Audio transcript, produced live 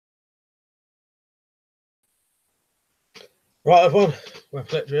Right, everyone,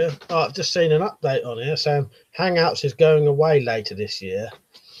 WeaponCollector here. Oh, I've just seen an update on here saying Hangouts is going away later this year.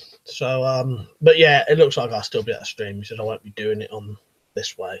 So, but yeah, it looks like I'll still be able to stream. He said I won't be doing it on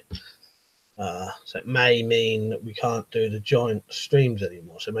this way. So it may mean that we can't do the joint streams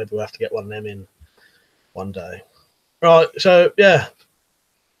anymore. So maybe we'll have to get one of them in one day. Right, so yeah.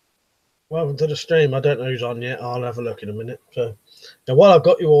 Welcome to the stream. I don't know who's on yet. I'll have a look in a minute. So now while I've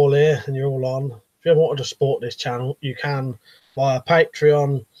got you all here and you're all on, if you ever wanted to support this channel, you can via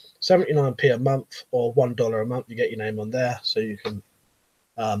Patreon, 79p a month or $1 a month. You get your name on there so you can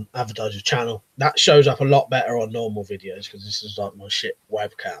advertise your channel. That shows up a lot better on normal videos because this is like my shit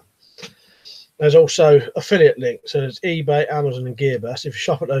webcam. There's also affiliate links. So there's eBay, Amazon, and Gearbest. If you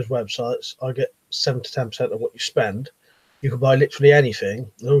shop at those websites, I get 7 to 10% of what you spend. You can buy literally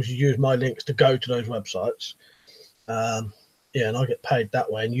anything as long as you use my links to go to those websites. Yeah, and I get paid that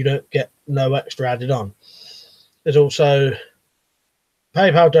way, and you don't get no extra added on. There's also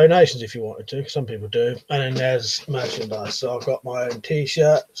PayPal donations if you wanted to, some people do, and then there's merchandise. So I've got my own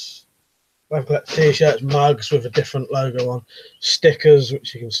t-shirts. I've got t-shirts, mugs with a different logo on, stickers,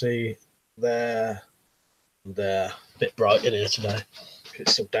 which you can see there. They're a bit bright in here today.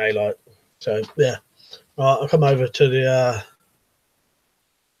 It's still daylight. So yeah. Right, I'll come over to the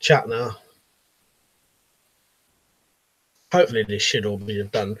chat now. Hopefully this should all be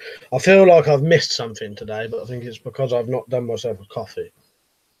done. I feel like I've missed something today, but I think it's because I've not done myself a coffee.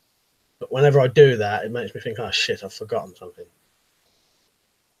 But whenever I do that, it makes me think, oh shit, I've forgotten something.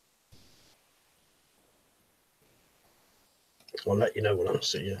 I'll let you know when I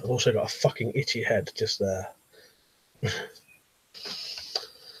see you. I've also got a fucking itchy head just there.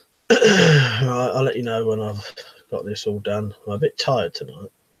 Right, I'll let you know when I've got this all done. I'm a bit tired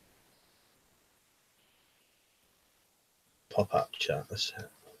tonight. Pop up chat. That's it.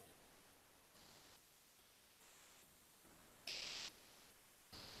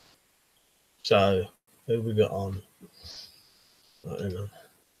 So, who we got on? I don't know.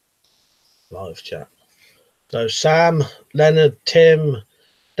 Live chat. So, Sam, Leonard, Tim,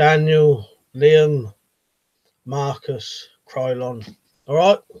 Daniel, Liam, Marcus, Krylon. All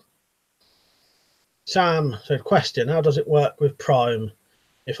right. Sam said, question, how does it work with Prime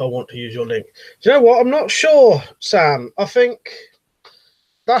if I want to use your link? Do you know what? I'm not sure, Sam. I think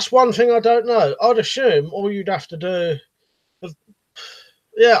that's one thing I don't know. I'd assume all you'd have to do...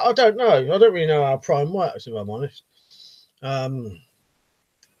 Yeah, I don't know. I don't really know how Prime works, if I'm honest. I'd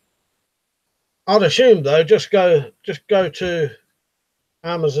assume, though, just go to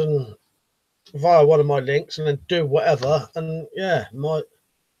Amazon via one of my links and then do whatever. And, yeah,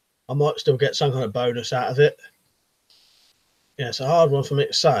 I might still get some kind of bonus out of it. Yeah, it's a hard one for me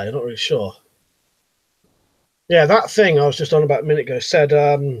to say. I'm not really sure. Yeah, that thing I was just on about a minute ago said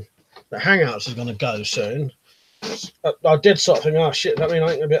that Hangouts is going to go soon. I did sort of think, oh shit, that means I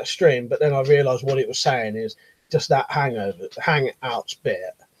ain't going to be able to stream. But then I realised what it was saying is just that Hangouts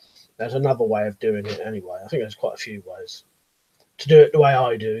bit. There's another way of doing it anyway. I think there's quite a few ways to do it the way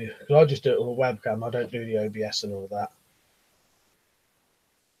I do. Because I just do it with a webcam. I don't do the OBS and all that.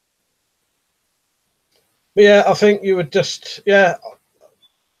 But yeah, I think you would just, yeah.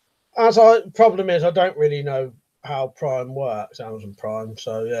 Problem is, I don't really know how Prime works, Amazon Prime.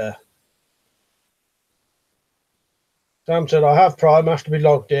 So yeah. Sam said, I have Prime, I have to be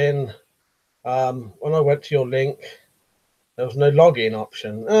logged in. When I went to your link, there was no login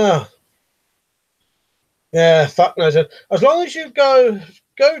option. Yeah, fuck knows. As long as you go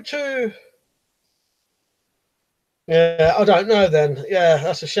to... Yeah, I don't know then. Yeah,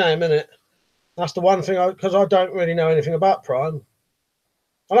 that's a shame, isn't it? That's the one thing, because I don't really know anything about Prime.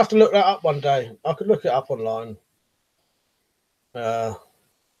 I'll have to look that up one day. I could look it up online. Yeah.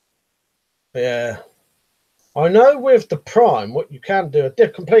 I know with the Prime, what you can do, a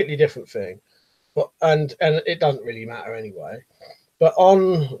completely different thing. But and it doesn't really matter anyway. But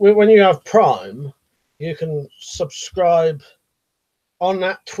when you have Prime, you can subscribe on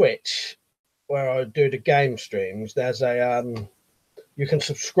that Twitch where I do the game streams. There's a you can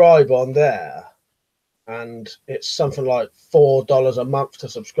subscribe on there, and it's something like $4 a month to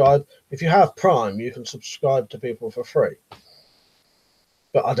subscribe. If you have Prime, you can subscribe to people for free.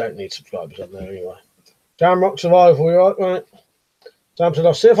 But I don't need subscribers on there anyway. Jamrock Survival, you right, mate? Sam said,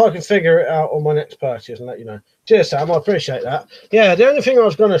 I'll see if I can figure it out on my next purchase and let you know. Cheers, Sam. I appreciate that. Yeah, the only thing I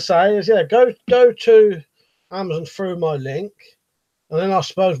was going to say is, yeah, go to Amazon through my link. And then I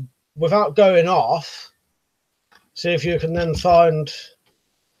suppose without going off, see if you can then find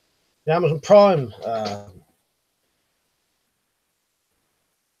the Amazon Prime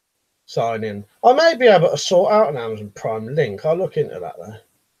sign in. I may be able to sort out an Amazon Prime link. I'll look into that, though.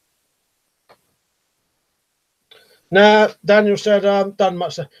 No, Daniel said I've done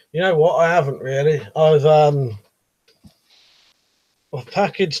much. You know what? I haven't really. I've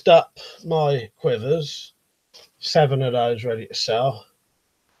packaged up my quivers, 7 of those ready to sell.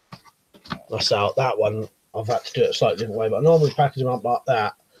 I sell that one. I've had to do it a slightly different way, but I normally package them up like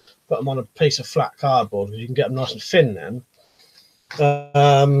that, put them on a piece of flat cardboard because you can get them nice and thin then.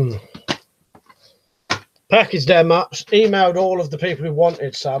 Packaged them up, emailed all of the people who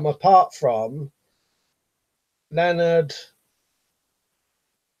wanted some, apart from Leonard,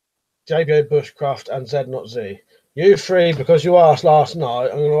 JBO Bushcraft, and Z Not Z. You three, because you asked last night,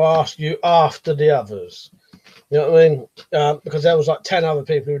 I'm going to ask you after the others. You know what I mean? Because there was like 10 other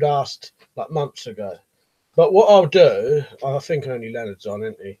people who'd asked like months ago. But what I'll do, I think only Leonard's on,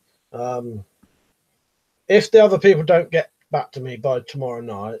 isn't he? If the other people don't get back to me by tomorrow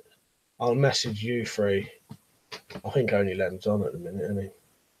night, I'll message you three. I think only Leonard's on at the minute, isn't he?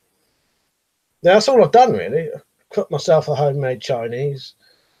 Yeah, that's all I've done really. I cooked myself a homemade Chinese.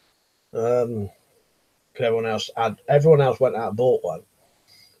 Everyone else went out and bought one.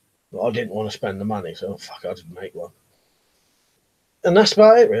 But I didn't want to spend the money, so fuck, I didn't make one. And that's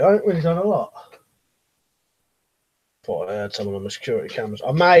about it really. I haven't really done a lot. Thought I heard someone on my security cameras.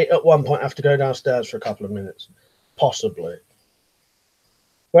 I may at one point have to go downstairs for a couple of minutes. Possibly.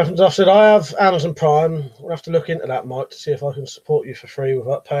 Weapons Off said, I have Amazon Prime. I'll have to look into that, Mike, to see if I can support you for free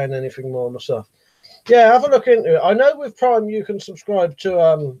without paying anything more myself. Yeah, have a look into it. I know with Prime you can subscribe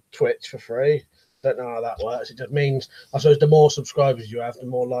to Twitch for free. Don't know how that works. It just means, I suppose, the more subscribers you have, the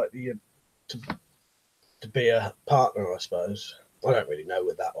more likely you're to be a partner, I suppose. I don't really know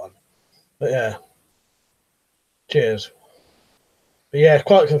with that one. But yeah. Cheers. But yeah,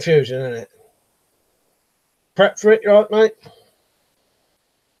 quite confusing, isn't it? Prep for it, you right, mate?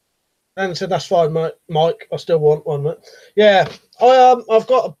 And said that's fine, mate. Mike, I still want one, mate. Yeah, I've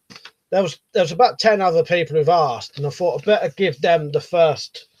got. There was about 10 other people who've asked, and I thought I'd better give them the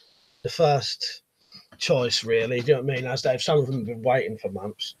first choice, really. Do you know what I mean? As some of them have been waiting for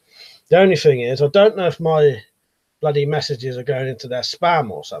months. The only thing is, I don't know if my bloody messages are going into their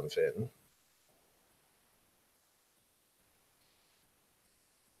spam or something.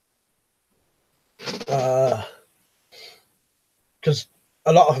 Because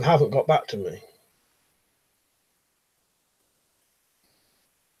a lot of them haven't got back to me.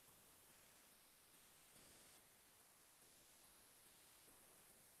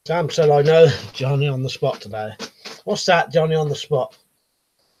 Sam said, I know Johnny on the spot today. What's that, Johnny on the spot?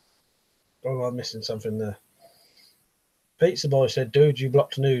 Oh, I'm missing something there. Pizza Boy said, dude, you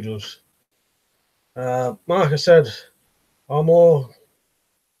blocked noodles. Marcus said, I'm more...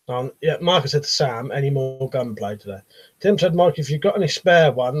 yeah, Marcus said to Sam, any more gunplay today? Tim said, Mike, if you've got any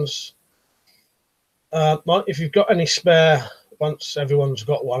spare ones... Mike, if you've got any spare... Once everyone's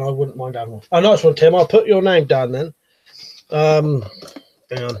got one, I wouldn't mind having one. Oh, nice one, Tim. I'll put your name down then. Hang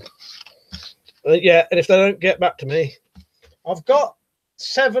on. Yeah, and if they don't get back to me, I've got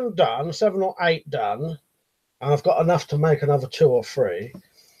 7 or 8 done, and I've got enough to make another 2 or 3.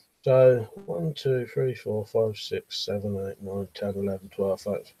 So 1, 2, 3, 4, 5, 6, 7, 8, 9, 10, 11, 12,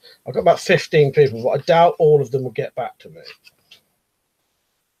 13. I've got about 15 people, but I doubt all of them will get back to me.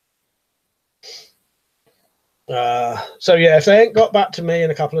 So yeah, if they ain't got back to me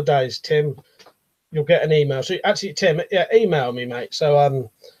in a couple of days, Tim, you'll get an email. So actually, Tim, yeah, email me, mate. So I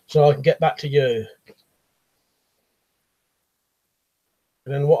can get back to you.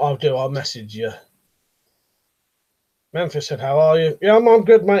 And then what I'll do, I'll message you. Memphis said, how are you? Yeah, I'm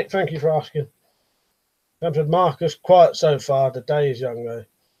good, mate. Thank you for asking. Memphis, Marcus, quiet so far. The day is young, though.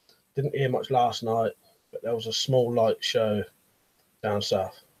 Didn't hear much last night, but there was a small light show down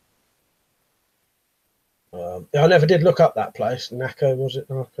south. I never did look up that place. Naco, was it?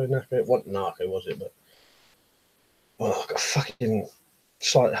 Naco? It wasn't Naco, was it? But I got a fucking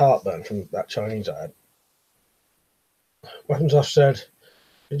slight heartburn from that Chinese I had. Weapons Off said,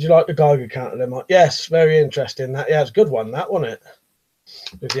 did you like the Geiger counter? They're like, yes, very interesting. That, yeah, it's a good one, that, wasn't it?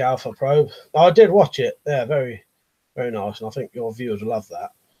 With the Alpha probe. I did watch it. Yeah, very, very nice. And I think your viewers will love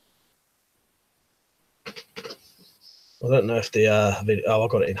that. I don't know if the video... Oh, I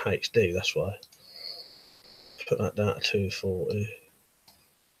got it in HD, that's why. Put that down to 240.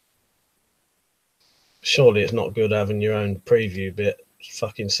 Surely it's not good having your own preview bit. It's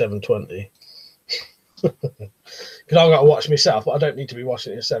fucking 720. Because I've got to watch myself, but I don't need to be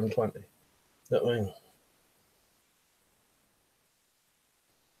watching it at 720. You know what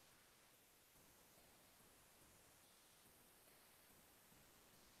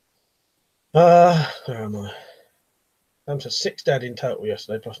I mean? Where am I? I'm to 6 dead in total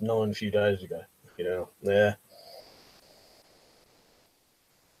yesterday, plus 9 a few days ago. You know, yeah.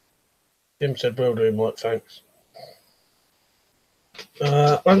 Jim said, will do, Mike, thanks.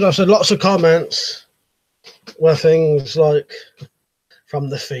 And I said lots of comments were things like from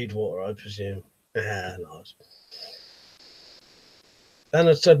the feed water, I presume. Yeah, nice. Then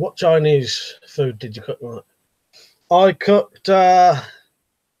I said, what Chinese food did you cook, Mike? I cooked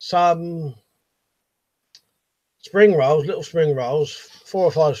some spring rolls, little spring rolls, 4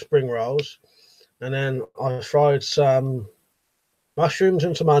 or 5 spring rolls, and then I fried some mushrooms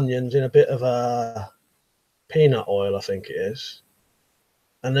and some onions in a bit of a peanut oil, I think it is,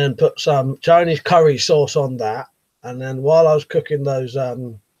 and then put some Chinese curry sauce on that. And then while I was cooking those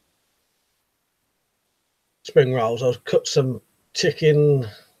spring rolls, I was cooked some chicken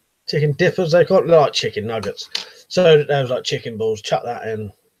dippers, they call it, like chicken nuggets. So there was like chicken balls, chuck that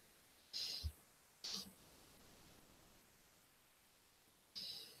in.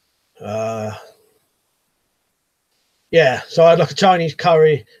 Yeah, so I had like a Chinese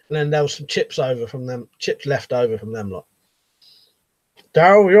curry, and then there was some chips left over from them lot.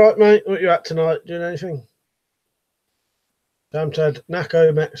 Daryl, you right, mate? What you at tonight? Doing anything? Sam said,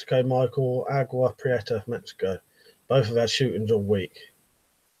 Naco, Mexico, Michael, Agua Prieta, Mexico. Both have had shootings all week.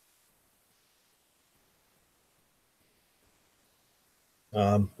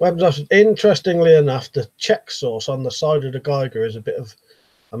 Interestingly enough, the Czech sauce on the side of the Geiger is a bit of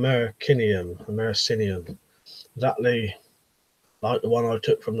Americinium, exactly like the one I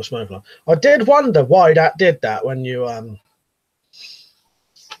took from the smoke alarm. I did wonder why that did that when you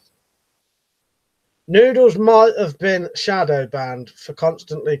Noodles might have been shadow banned for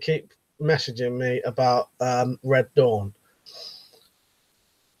constantly keep messaging me about Red Dawn.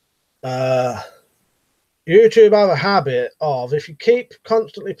 YouTube have a habit of, if you keep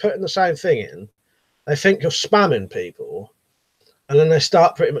constantly putting the same thing in, they think you're spamming people, and then they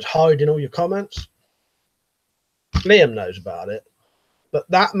start pretty much hiding all your comments. Liam knows about it, but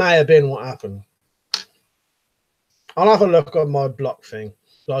that may have been what happened. I'll have a look on my block thing.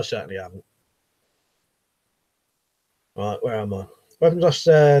 I certainly haven't. Right, where am I? Weapons, I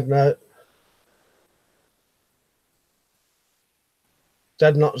said no.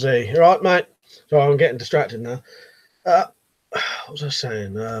 Zed, not Z. You're right, mate. Sorry, I'm getting distracted now. What was I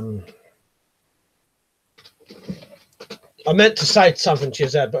saying? I meant to say something to you,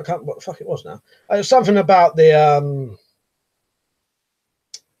 Zed, but I can't. What the fuck it was now? It was something about the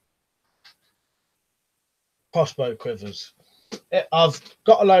crossbow quivers. I've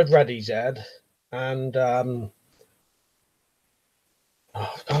got a load ready, Zed, and I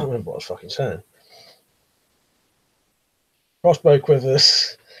can't remember what I was fucking saying. Crossbow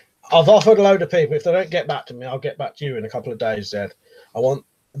quivers. I've offered a load of people. If they don't get back to me, I'll get back to you in a couple of days, Zed.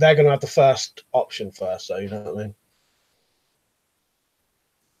 They're going to have the first option first, so you know what I mean.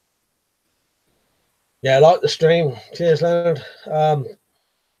 Yeah, I like the stream. Cheers, Leonard.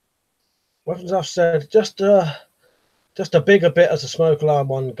 Weapons, I've said just a bigger bit as the smoke alarm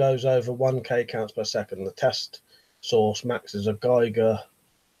one goes over 1k counts per second. The test source maxes a Geiger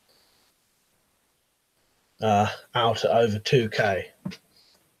out at over 2k.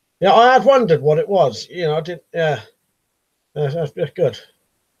 Yeah, I had wondered what it was. You know, I did. Yeah, that's good.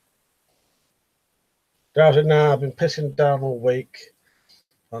 Doubted now. I've been pissing down all week.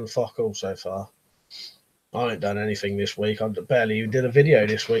 And fuck all so far. I ain't done anything this week. I barely even did a video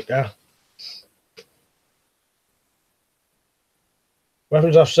this week now.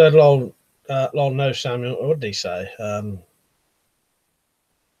 Weapons, I've said long no, Samuel. What did he say?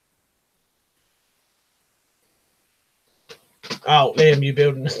 Oh, Liam, you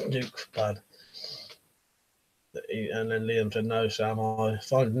building a nuke pad? And then Liam said, no, Sam, I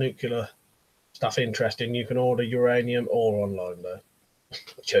find nuclear stuff interesting. You can order uranium or online, though.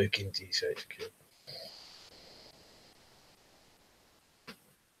 Joking, TCHQ.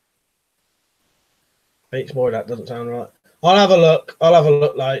 Beats boy, that doesn't sound right. I'll have a look. I'll have a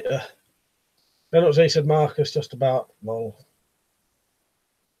look later. Then he said, Marcus, just about, well.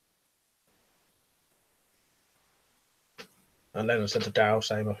 And then I said to Dow,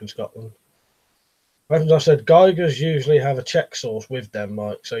 same up in Scotland. I said, Geigers usually have a check source with them,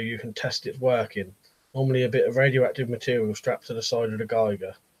 Mike, so you can test it's working. Normally a bit of radioactive material strapped to the side of the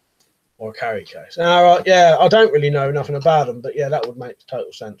Geiger or a carry case. All right, yeah, I don't really know nothing about them, but yeah, that would make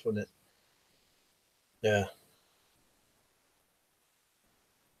total sense, wouldn't it? Yeah.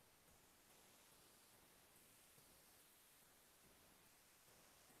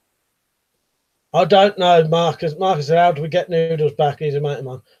 I don't know, Marcus. Marcus said, how do we get Noodles back? He's a mate of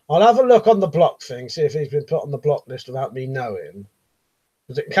mine. I'll have a look on the block thing, see if he's been put on the block list without me knowing.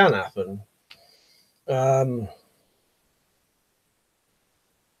 Because it can happen. I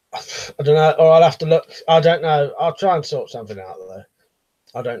don't know, or I'll have to look. I don't know. I'll try and sort something out, though.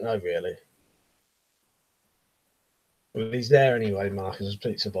 I don't know, really. Well, he's there anyway, Mark, as a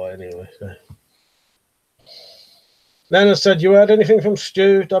pizza boy anyway. So. Leonard said, you heard anything from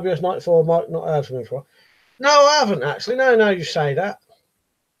Stu, WS94? Mike, not heard from him for a while. No, I haven't actually. No, you say that.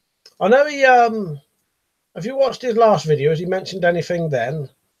 I know he, have you watched his last video? Has he mentioned anything then?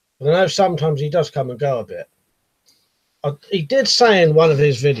 I know sometimes he does come and go a bit. He did say in one of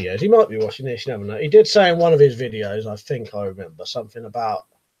his videos, he might be watching this, you never know. He did say in one of his videos, I think I remember, something about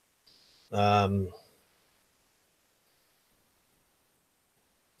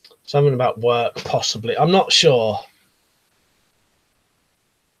work, possibly. I'm not sure.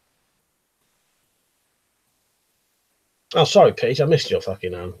 Oh, sorry, Pete. I missed your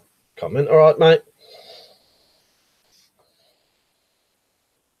fucking comment. All right, mate.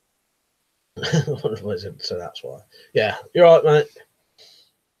 So that's why. Yeah, you're right,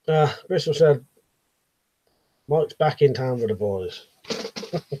 mate. Bristol said, Mike's back in town with the boys.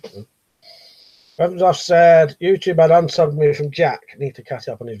 I've said, YouTube had unsubbed me from Jack. Need to catch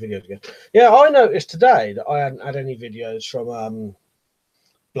up on his videos again. Yeah, I noticed today that I hadn't had any videos from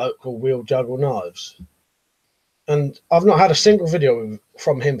bloke called Wheel Juggle Knives. And I've not had a single video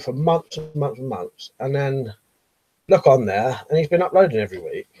from him for months and months and months. And then look on there, and he's been uploading every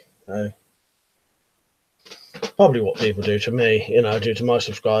week. So probably what people do to me, you know, do to my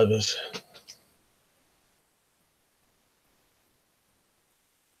subscribers.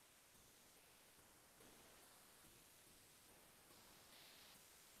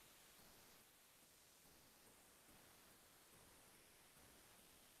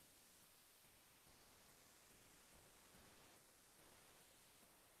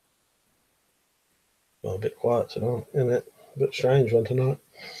 Well, a bit quiet tonight, isn't it? A bit strange one tonight.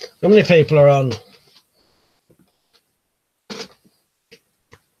 How many people are on?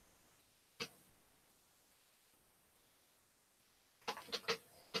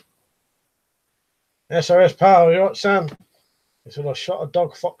 SRS Power, you right, Sam? He said I shot a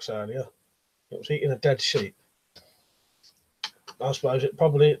dog fox earlier. It was eating a dead sheep. I suppose it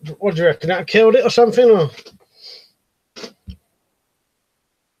probably. What do you reckon? That killed it or something? Or?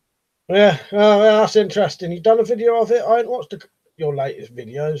 Yeah, that's interesting. You done a video of it? I haven't watched your latest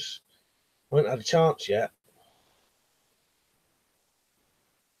videos. I haven't had a chance yet.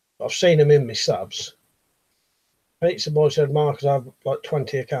 I've seen them in my subs. Pizza Boy said, Marcus, I have like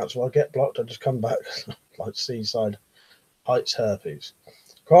 20 accounts. If I get blocked, I just come back like Seaside Heights herpes.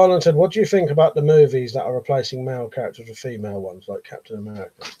 Carlin said, what do you think about the movies that are replacing male characters with female ones, like Captain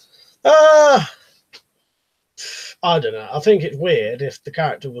America? I don't know. I think it's weird if the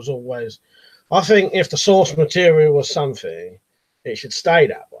character was always... I think if the source material was something, it should stay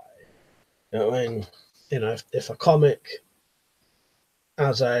that way. You know what I mean? You know, if a comic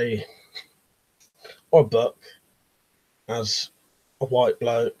as a... or a book as a white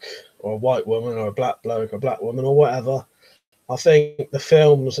bloke or a white woman or a black bloke or a black woman or whatever, I think the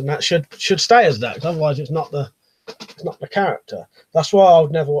films and that should stay as that. Otherwise, it's not the character. That's why I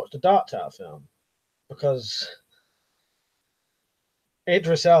would never watch the Dark Tower film, because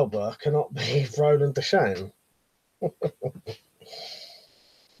Idris Elba cannot be Roland Deschain. But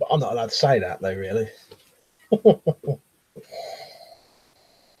I'm not allowed to say that, though, really.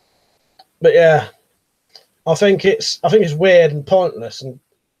 But yeah, I think it's weird and pointless, and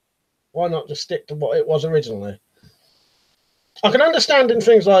why not just stick to what it was originally? I can understand in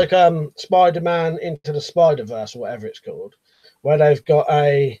things like Spider-Man Into the Spider-Verse or whatever it's called, where they've got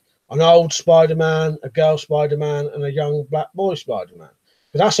an old Spider-Man, a girl Spider-Man, and a young black boy Spider-Man.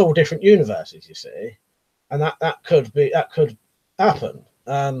 Because that's all different universes, you see, and that could happen.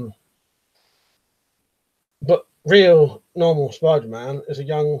 But real normal Spider-Man is a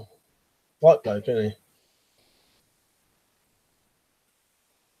young white bloke, isn't he?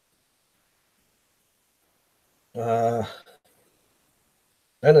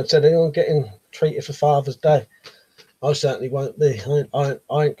 Leonard said, anyone getting treated for Father's Day? I certainly won't be. I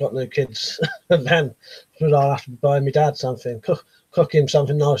ain't got no kids. And then I'll have to buy my dad something, cook him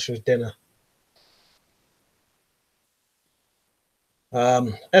something nice for his dinner.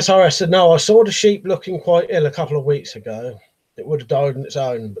 SRS said, no, I saw the sheep looking quite ill a couple of weeks ago. It would have died on its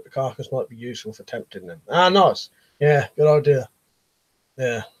own, but the carcass might be useful for tempting them. Ah, nice. Yeah, good idea.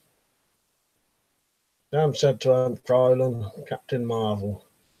 Yeah. Sam said to Krylan, Captain Marvel,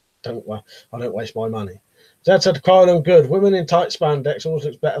 I don't waste my money. Zed said to Krylan, good. Women in tight spandex always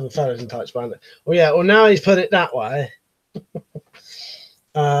looks better than fellas in tight spandex. Well, yeah, well, now he's put it that way.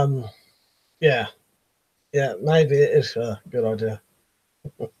 Yeah. Yeah, maybe it is a good idea.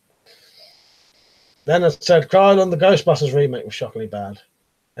 Then I said, Krylan, the Ghostbusters remake was shockingly bad.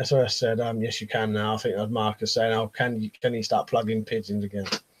 SOS said, yes, you can now. I think that was Marcus saying, oh, can you start plugging pigeons again?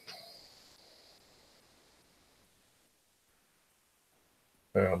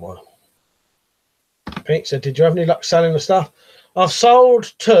 Where am I? Pete said, did you have any luck selling the stuff? I've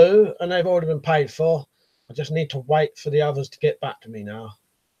sold 2 and they've already been paid for. I just need to wait for the others to get back to me now.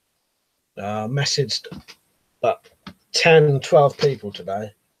 Messaged about 10, 12 people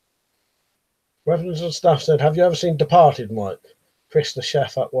today. Weapons and Stuff said, have you ever seen Departed, Mike? Chris, the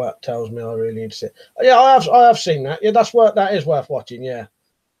chef at work, tells me I really need to see it. Yeah, I have seen that. Yeah, that is worth watching. Yeah.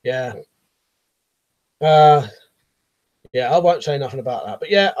 Yeah. Yeah, I won't say nothing about that. But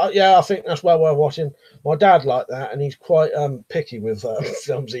yeah, I think that's well worth watching. My dad liked that, and he's quite picky with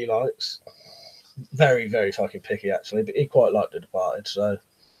films he likes. Very, very fucking picky, actually. But he quite liked The Departed, so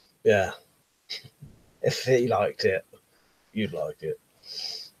yeah. If he liked it, you'd like it.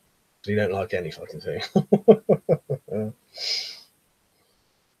 You don't like any fucking thing.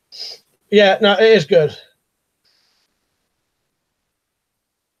 Yeah, no, it is good.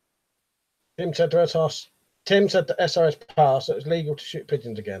 Tim said to SRS passed, so it's legal to shoot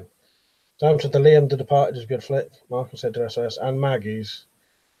pigeons again. Sam said to Liam, The Departed is a good flick. Martin said to SRS and Maggie's.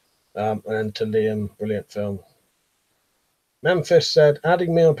 And to Liam, brilliant film. Memphis said,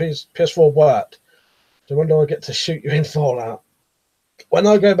 adding me on PS4 worked. So when do I get to shoot you in Fallout? When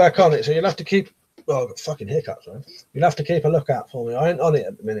I go back on it, so you'll have to keep... Oh, I've got fucking hiccups, man. You'll have to keep a lookout for me. I ain't on it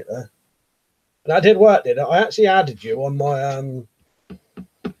at the minute, though. That did work, did it? I actually added you on my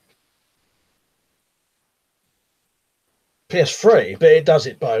PS3, but it does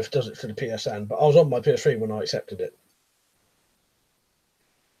it both. Does it for the PSN, but I was on my PS3 when I accepted it.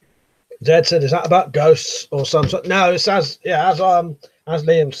 Zed said, is that about ghosts or some sort? No, it says, yeah, as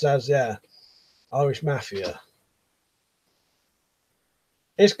Liam says, yeah, Irish Mafia.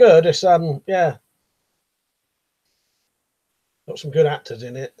 It's good. It's yeah, got some good actors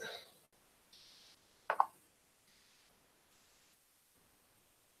in it.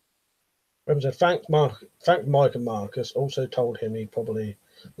 Said, thank Mike and Marcus. Also told him he probably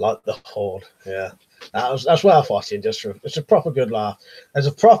liked the Horde. Yeah, that's worth watching. It's a proper good laugh. There's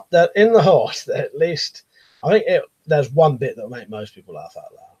a prop that in the Horde. At least I think there's one bit that will make most people laugh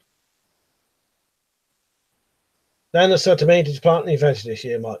out loud. Leonard said to me, did you plant any veg this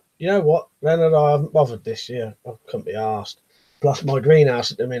year, Mike? You know what, Leonard, I haven't bothered this year. I couldn't be asked. Plus, my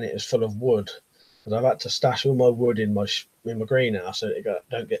greenhouse at the minute is full of wood. Because I've had to stash all my wood in my greenhouse so it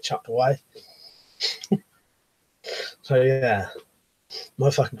don't get chucked away. So, yeah.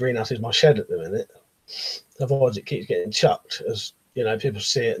 My fucking greenhouse is my shed at the minute. Otherwise, it keeps getting chucked as, you know, people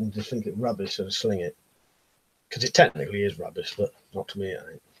see it and just think it's rubbish, so they sling it. Because it technically is rubbish, but not to me, it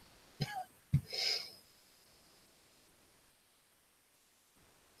ain't.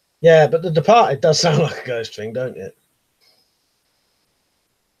 Yeah, but The Departed does sound like a ghost thing, don't it?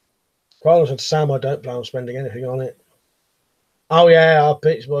 Carlos said to Sam, I don't plan on spending anything on it. Oh, yeah,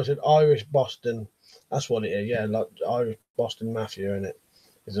 Pete's boy said Irish Boston. That's what it is, yeah, like Irish Boston Mafia, in it.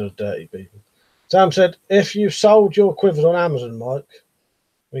 It's those dirty people. Sam said, if you sold your quivers on Amazon, Mike,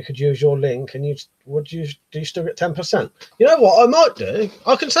 we could use your link, and do you still get 10%? You know what I might do?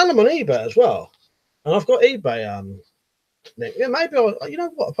 I can sell them on eBay as well. And I've got eBay link. Yeah, maybe you know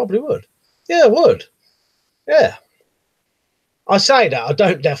what, I probably would. Yeah, I would. Yeah. I say that, I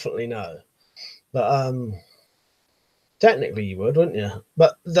don't definitely know. But technically you would, wouldn't you?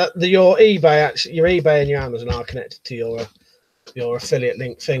 But your eBay and your Amazon are connected to your affiliate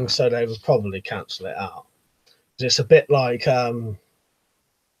link thing, so they would probably cancel it out. It's a bit like well,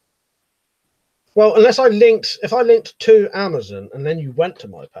 if I linked to Amazon and then you went to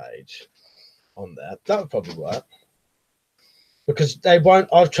my page on there, that would probably work. Because they won't.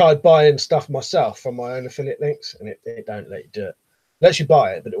 I've tried buying stuff myself from my own affiliate links, and it don't let you do it. It lets you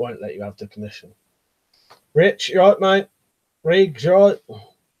buy it, but it won't let you have the commission. Rich, you right, mate? Riggs, you right?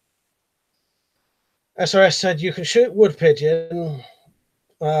 SRS said you can shoot wood pigeon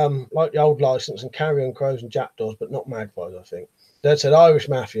like the old license and carrion crows and jackdaws, but not magpies, I think. Dad said Irish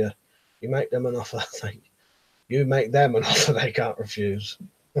Mafia. You make them an offer. You make them an offer they can't refuse.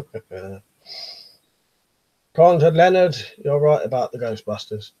 Colin said, Leonard, you're right about the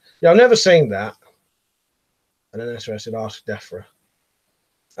Ghostbusters. Yeah, I've never seen that. And then SRS said, ask Defra.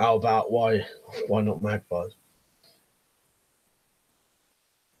 How about why not magpies?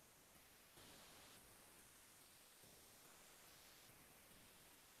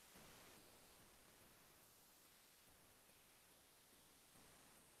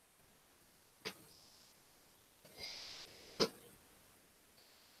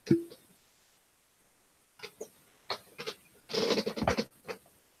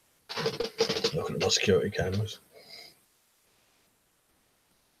 Looking at my security cameras.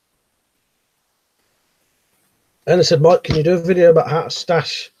 And I said, Mike, can you do a video about how to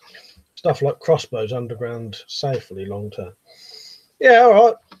stash stuff like crossbows underground safely long term? Yeah, all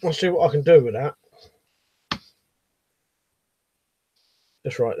right. I'll see what I can do with that.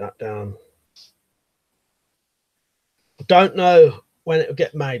 Just write that down. Don't know when it'll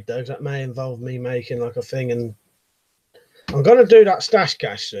get made though, because that may involve me making like a thing, and I'm going to do that stash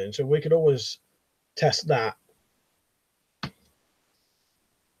cache soon, so we could always test that.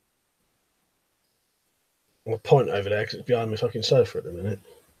 I'll point over there because it's behind my fucking sofa at the minute.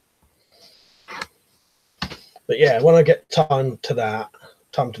 But yeah, when I get time to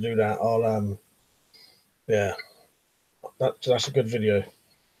do that, I'll yeah, that's a good video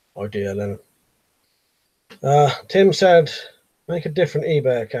idea then. Tim said, make a different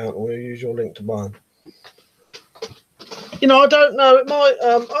eBay account and we'll use your link to buy them. You know, I don't know. It might.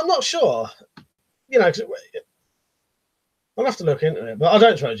 I'm not sure. You know, I'll have to look into it, but I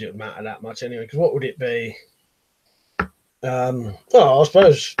don't suppose it would matter that much anyway. Because what would it be? Well, I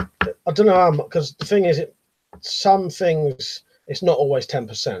suppose I don't know how much. Because the thing is, some things it's not always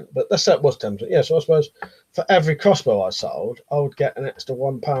 10%, but let's say it was 10%. Yeah, so I suppose for every crossbow I sold, I would get an extra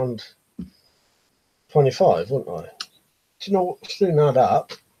 £1.25, wouldn't I? Do you know what? Soon add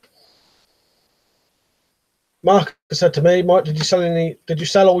up. Mark said to me, Mike, did you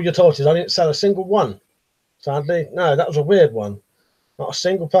sell all your torches? I didn't sell a single one, sadly. No, that was a weird one. Not a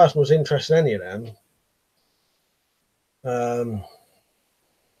single person was interested in any of them.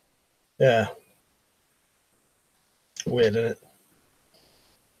 Yeah. Weird, isn't it?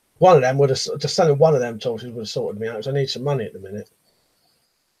 One of them would have, just selling one of them torches would have sorted me out, because I need some money at the minute.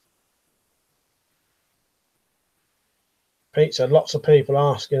 Pete said lots of people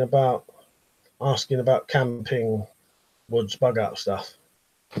asking about camping woods bug out stuff.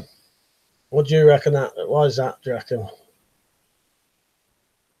 What do you reckon that? Why is that, do you reckon?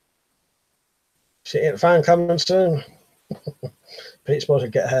 Shit, fan coming soon. Pete's supposed to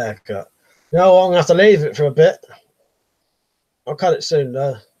get a haircut. No, I'm gonna have to leave it for a bit. I'll cut it soon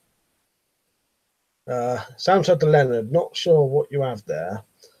though. Sam said to Leonard, not sure what you have there.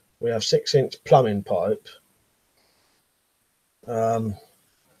 We have 6-inch plumbing pipe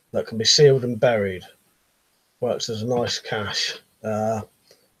that can be sealed and buried. Works as a nice cache.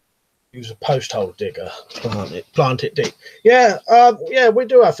 Use a post hole digger. Plant it deep. Yeah, yeah, we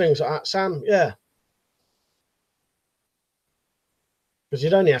do have things like that, Sam. Yeah. Because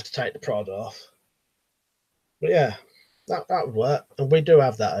you'd only have to take the prod off. But yeah, that would work. And we do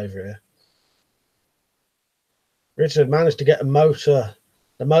have that over here. Richard managed to get the motor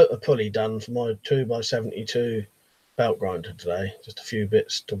pulley done for my 2x72 belt grinder today. Just a few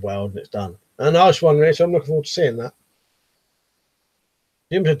bits to weld and it's done. A nice one, Rich. I'm looking forward to seeing that.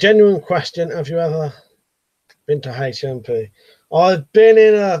 Jim's a genuine question. Have you ever been to HMP? I've been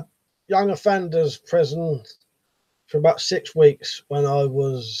in a young offenders prison for about 6 weeks when I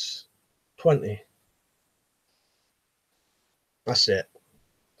was 20. That's it.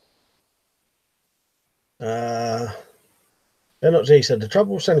 He said the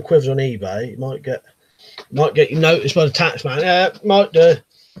trouble with sending quivers on eBay, might get you noticed by the tax man. Yeah, might do.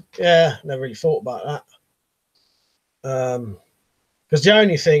 Yeah, never really thought about that. Because the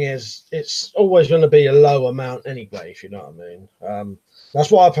only thing is, it's always going to be a low amount anyway, if you know what I mean. That's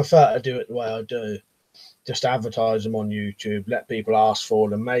why I prefer to do it the way I do. Just advertise them on YouTube, let people ask for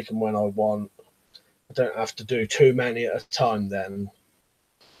them, make them when I want. I don't have to do too many at a time then.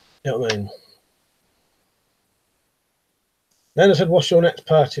 You know what I mean? Then I said, what's your next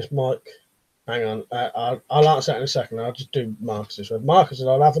purchase, Mike? Hang on, I'll answer that in a second. I'll just do Marcus's. Marcus said,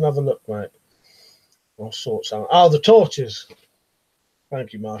 I'll have another look, mate. I'll sort something. Oh, the torches.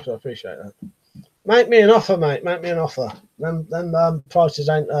 Thank you, Marcus. I appreciate that. Make me an offer, mate. Make me an offer. Them prices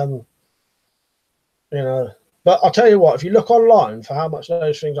ain't, you know. But I'll tell you what, if you look online for how much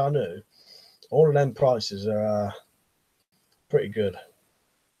those things I knew, all of them prices are pretty good.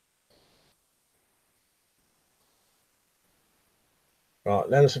 Right,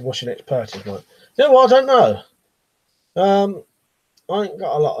 Leonard said, what's your next purchase, mate? You know what? I don't know. I ain't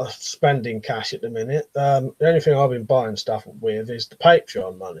got a lot of spending cash at the minute. The only thing I've been buying stuff with is the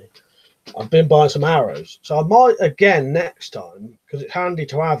Patreon money. I've been buying some arrows. So I might, again, next time, because it's handy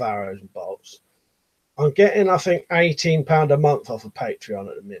to have arrows and bolts. I'm getting, I think, £18 a month off of Patreon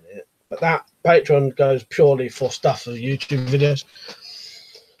at the minute. But that Patreon goes purely for stuff for YouTube videos.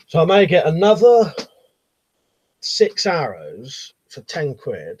 So I may get another 6 arrows for 10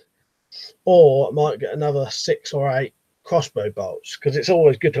 quid, or I might get another 6 or 8 crossbow bolts, because it's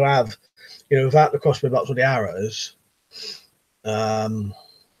always good to have, you know, without the crossbow bolts or the arrows, I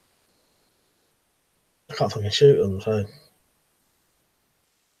can't fucking shoot them. So,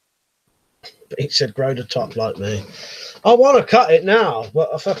 but he said, grow the top like me. I want to cut it now,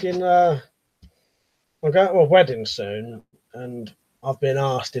 but I fucking I'm going to a wedding soon, and I've been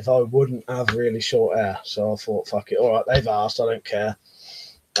asked if I wouldn't have really short hair, so I thought, fuck it. All right, they've asked. I don't care.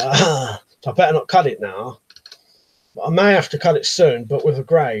 So I better not cut it now. But I may have to cut it soon, but with a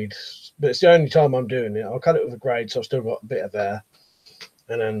grade. But it's the only time I'm doing it. I'll cut it with a grade, so I've still got a bit of hair.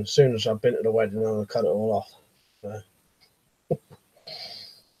 And then as soon as I've been to the wedding, I'll cut it all off. So.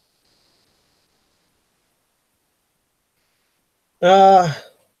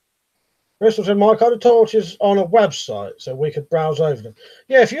 Crystal said, Mike, are the torches on a website so we could browse over them?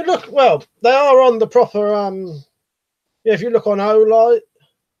 Yeah, if you look, well, they are on the proper, yeah, if you look on Olight,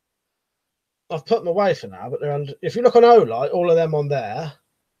 I've put them away for now, but they're under, if you look on Olight, all of them on there,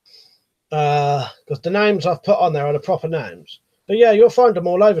 because the names I've put on there are the proper names. But yeah, you'll find them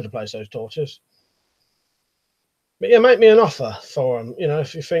all over the place, those torches. But yeah, make me an offer for them, you know,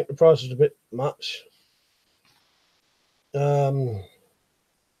 if you think the price is a bit much.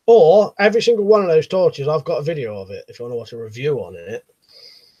 Or every single one of those torches, I've got a video of it if you want to watch a review on it.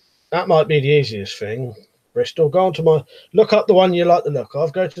 That might be the easiest thing. Bristol, go on to my, look up the one you like the look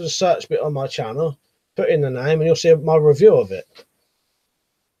of, go to the search bit on my channel, put in the name, and you'll see my review of it.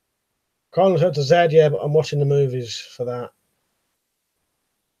 Carlos heard to Z, yeah, but I'm watching the movies for that.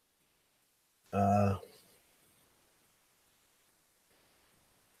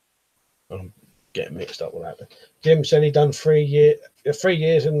 I'm getting mixed up with that. Jim said he'd done 3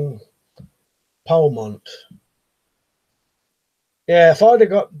 years in Polmont. Yeah, if I'd have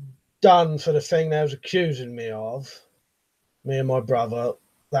got done for the thing they was accusing me of, me and my brother,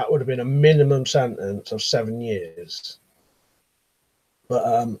 that would have been a minimum sentence of 7 years.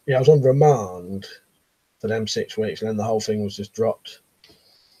 But yeah, I was on remand for them 6 weeks, and then the whole thing was just dropped.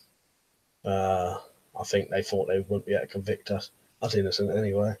 I think they thought they wouldn't be able to convict us. I was innocent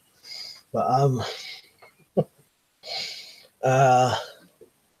anyway. But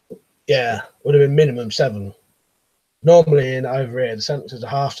yeah, would have been minimum 7. Normally in over here, the sentences are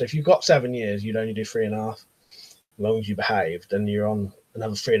half. So if you've got 7 years, you'd only do 3.5. As long as you behaved, then you're on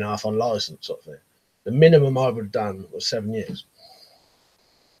another 3.5 on license, sort of thing. The minimum I would have done was 7 years,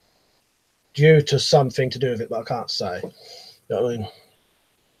 due to something to do with it, but I can't say. You know what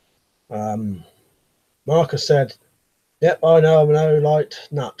I mean? Marcus said, "Yep, I know. I'm an Olight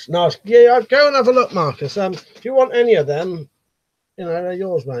nut." Nice. Yeah, go and have a look, Marcus. If you want any of them, you know, they're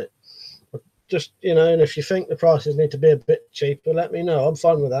yours, mate. Just, you know, and if you think the prices need to be a bit cheaper, let me know. I'm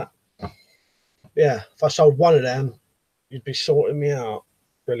fine with that. Yeah, if I sold one of them, you'd be sorting me out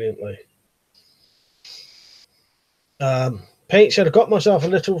brilliantly. Pete said, I got myself a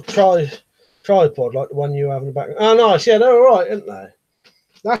little tripod like the one you have in the back. Oh, nice. Yeah, they're all right, aren't they?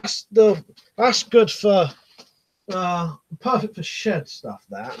 That's good for perfect for shed stuff,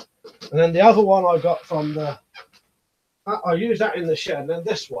 that. And then the other one I got from the, I use that in the shed. And then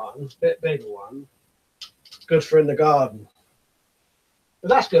this one, bit bigger one, good for in the garden. But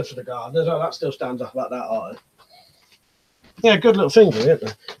that's good for the garden as well. That still stands up about that high. Yeah, good little thing, isn't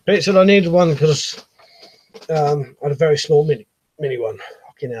it? Pete said I needed one because I had a very small mini one.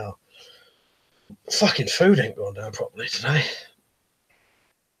 Fucking hell. Fucking food ain't gone down properly today.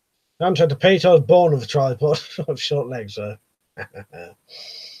 Sam said to Pete, I was born with a tripod. I have short legs, so.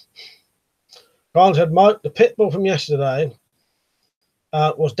 Grant said, Mike, the pit bull from yesterday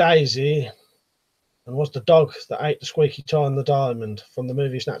was Daisy and was the dog that ate the squeaky tie and the diamond from the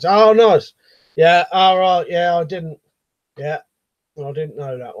movie Snatch. Oh, nice. Yeah, all right. Yeah, I didn't. Yeah, well, I didn't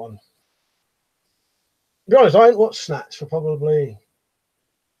know that one. To be honest, I ain't watched Snatch for probably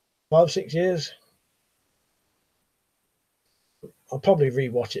 5, 6 years. I'll probably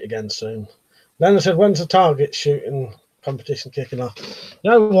rewatch it again soon. Then I said, when's the target shooting competition kicking off?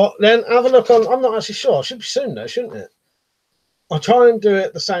 You know what? Then have a look on. I'm not actually sure. It should be soon though, shouldn't it? I try and do it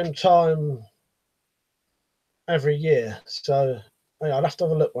at the same time every year. So yeah, I'll have to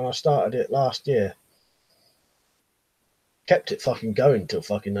have a look when I started it last year. Kept it fucking going till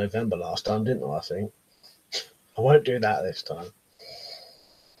fucking November last time, didn't I think? I won't do that this time.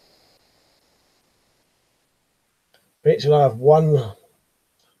 Bitch, and I have one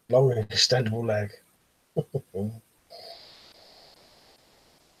long and extendable leg.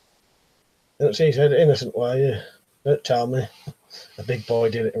 She said, innocent were you? Don't tell me. The big boy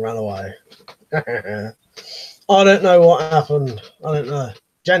did it and ran away. I don't know what happened. I don't know.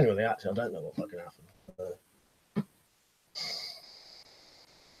 Genuinely, actually, I don't know what fucking happened.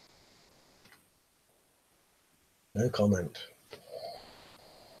 No comment.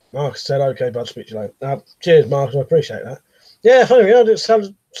 Mark said, okay, bud, speak to you later. Cheers, Mark, I appreciate that. Yeah, funny, I didn't sell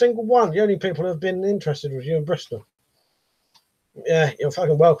a single one. The only people who have been interested was you in Bristol. Yeah, you're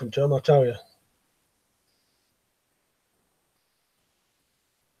fucking welcome to them, I'll tell you.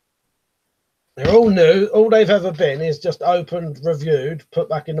 They're all new. All they've ever been is just opened, reviewed, put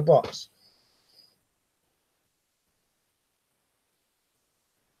back in the box.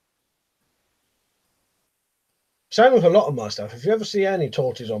 Same with a lot of my stuff. If you ever see any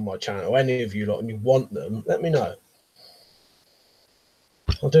torches on my channel, any of you lot, and you want them, let me know.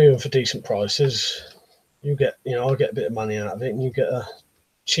 I'll do them for decent prices. You get, I'll get a bit of money out of it, and you get a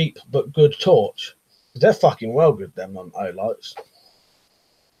cheap but good torch. They're fucking well good, them O-lights.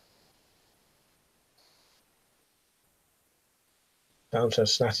 Dan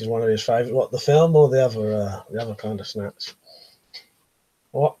says Snatch is one of his favourite. What, the film or the other kind of Snatch?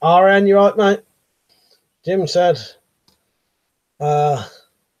 What, RN, you right, mate? Jim said, I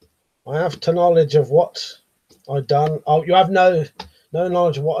have to knowledge of what I done. Oh, you have no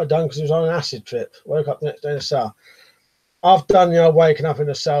knowledge of what I done because he was on an acid trip. Woke up the next day in a cell. I've done, waking up in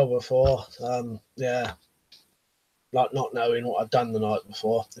a cell before. Yeah, like not knowing what I'd done the night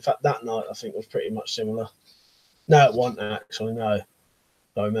before. In fact, that night I think was pretty much similar. No, it wasn't actually. No,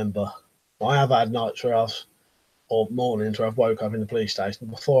 I remember. I have had nights where or mornings where I've woke up in the police station.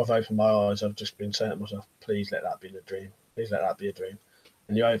 Before I've opened my eyes, I've just been saying to myself, please let that be a dream. Please let that be a dream.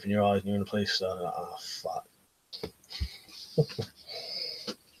 And you open your eyes and you're in the police station, like, oh, fuck.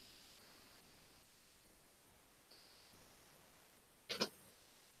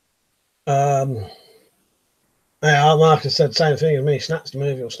 Yeah, Marcus said the same thing as me. Snatch the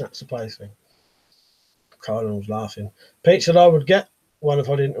movie or snatch the place thing. Colin was laughing. Pete said I would get one if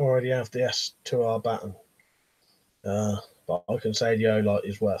I didn't already have the S2R baton. But I can say the O-light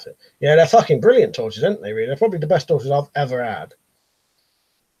is worth it. Yeah, they're fucking brilliant torches, aren't they, really? They're probably the best torches I've ever had.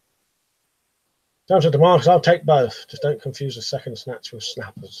 John said to Marcus, I'll take both. Just don't confuse the second snatch with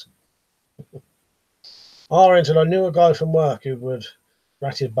snappers. Aaron said, I knew a guy from work who would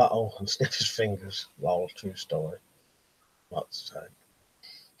rat his butthole and sniff his fingers. Lol, true story. What's that?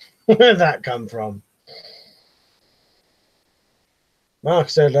 Where'd that come from? Mark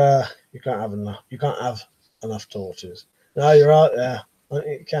said, you can't have enough. You can't have enough torches. No, you're right there. I don't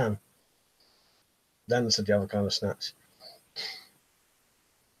think you can. Then said the other kind of snatch.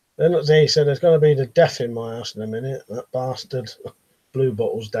 Then he said, there's going to be the death in my house in a minute. That bastard. Blue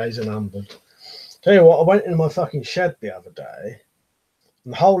bottles, days and numbered. Tell you what, I went in my fucking shed the other day,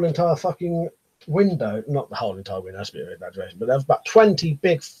 and the whole entire fucking window, not the whole entire window, that's a bit of an exaggeration, but there was about 20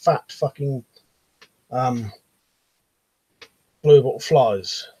 big fat fucking blue bottle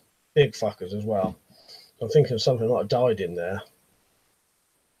flies. Big fuckers as well. I'm thinking something might have died in there.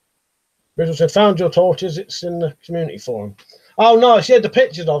 Riddle said, found your torches, it's in the community forum. Oh, nice, you had the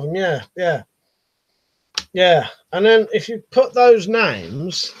pictures of them, yeah. And then if you put those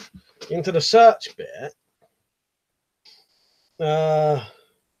names into the search bit,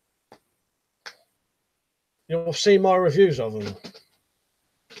 you'll see my reviews of them.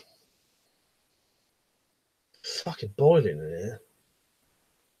 It's fucking boiling in here.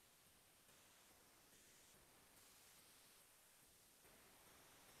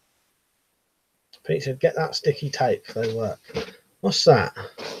 Pete said, get that sticky tape, they work. What's that?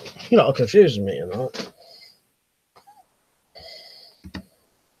 You're not confusing me tonight.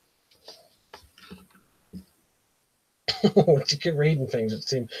 You keep reading things that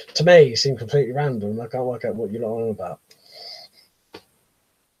seem, to me, seem completely random. I can't work out what you're on about.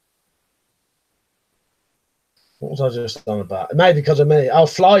 What was I just on about? Maybe because of me. Oh,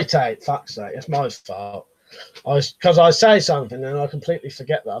 fly tape. Fuck's sake. It's my fault. Because I say something and I completely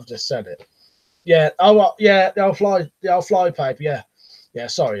forget that I've just said it. Yeah. Oh, well, yeah. The old fly paper. Yeah. Yeah.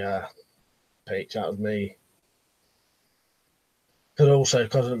 Sorry, Pete. That was me. But also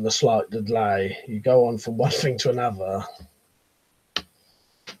because of the slight delay, you go on from one thing to another.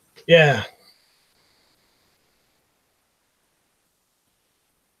 Yeah.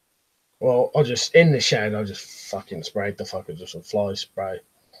 Well, in the shed, I just fucking sprayed the fuckers with some fly spray.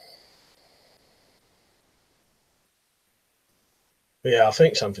 But yeah, I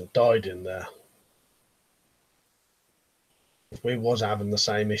think something died in there. We was having the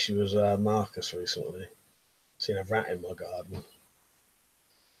same issue as Marcus recently. Seen a rat in my garden.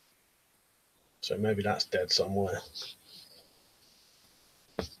 So maybe that's dead somewhere.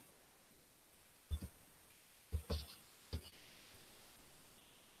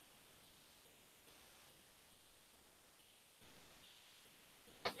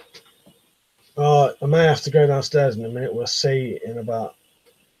 Alright, I may have to go downstairs in a minute. We'll see in about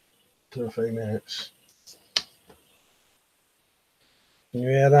 2 or 3 minutes. Can you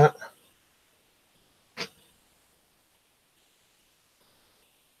hear that?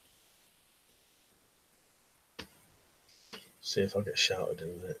 See if I get shouted in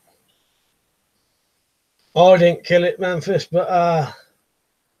a minute. I didn't kill it, Memphis, but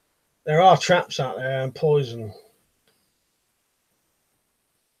There are traps out there and poison.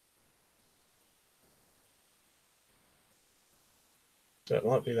 So it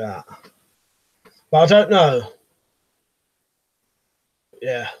might be that. But I don't know.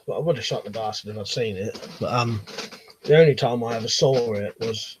 Yeah, but I would have shot the bastard if I'd seen it. But the only time I ever saw it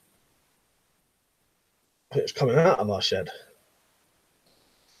was it was coming out of our shed.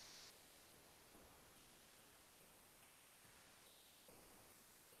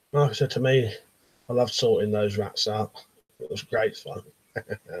 Like I said, to me, I loved sorting those rats out. It was great fun.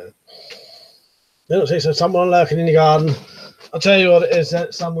 You see, so someone lurking in the garden. I'll tell you what it is,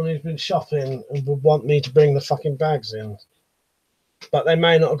 that someone who's been shopping and would want me to bring the fucking bags in. But they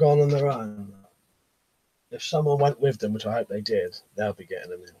may not have gone on their own. If someone went with them, which I hope they did, they'll be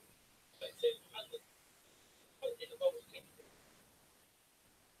getting them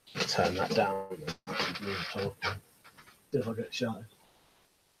in. Turn that down. If I get shot.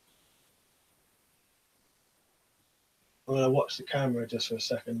 I'm going to watch the camera just for a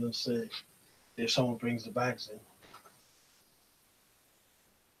second and see if someone brings the bags in.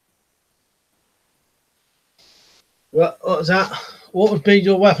 What was that? What would be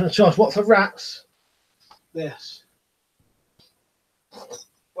your weapon of choice? What for rats? This.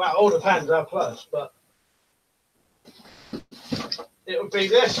 Well, it all depends how close, but it would be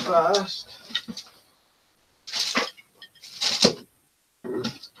this first.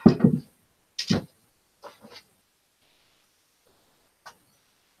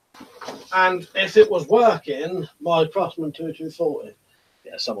 And if it was working, my Crossman 2240.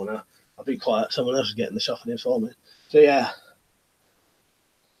 Yeah, someone else. I'll be quiet. Someone else is getting the shopping in for me. So yeah.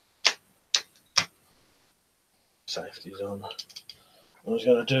 Safety's on. I was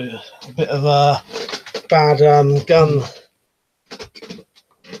going to do a bit of a bad gun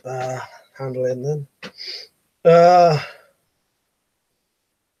handling then.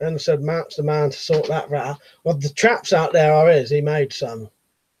 And I said, Matt's the man to sort that rat out. Well, the traps out there are his. He made some.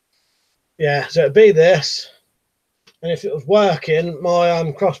 Yeah, so it'd be this. And if it was working,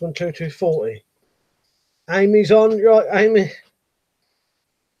 my Crossman 2240. Amy's on, right, Amy?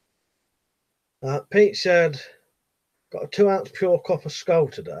 Pete said, got a 2-ounce pure copper skull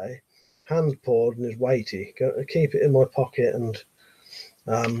today, hand poured and is weighty. Going to keep it in my pocket and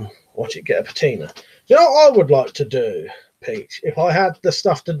watch it get a patina. You know what I would like to do, Pete? If I had the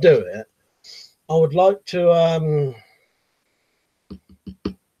stuff to do it, I would like to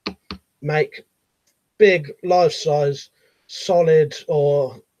make big life-size solid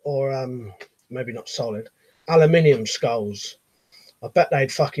or maybe not solid aluminium skulls. I bet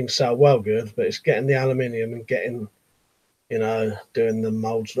they'd fucking sell well good, but it's getting the aluminium and getting, you know, doing the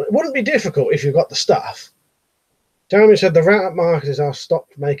molds. It wouldn't be difficult if you've got the stuff. Jeremy said the rat at Marcus has now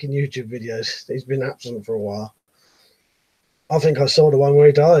stopped making YouTube videos. He's been absent for a while. I think I saw the one where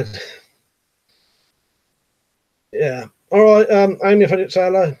he died. Yeah. All right, Amy, if I didn't say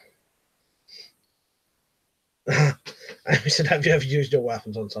hello. Amy said, have you ever used your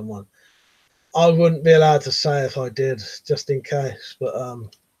weapons on someone? I wouldn't be allowed to say if I did, just in case. But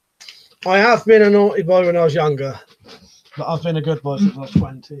I have been a naughty boy when I was younger, but I've been a good boy since I was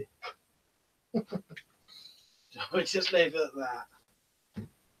 20. We'll just leave it at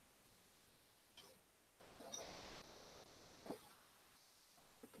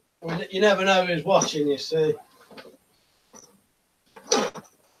that. You never know who's watching, you see.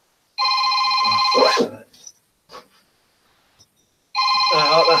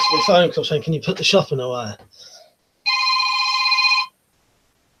 That's my phone call saying, can you put the shopping away?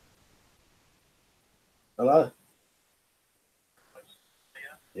 Hello?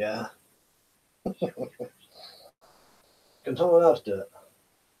 Yeah. Can someone else do it?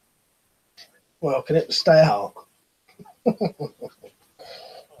 Well, can it stay out?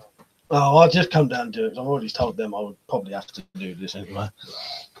 Oh, I'll just come down and do it. I've already told them I would probably have to do this anyway.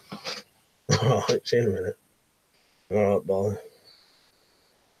 All right, see you in a minute. All right, bye.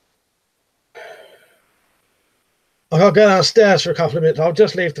 I gotta go downstairs for a couple of minutes. I'll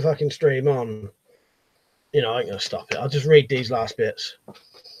just leave the fucking stream on. You know, I ain't gonna stop it. I'll just read these last bits.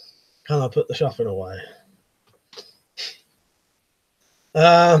 Can I put the shopping away?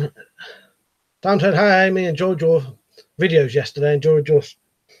 Dan said, hey Amy, enjoyed your videos yesterday. Enjoyed your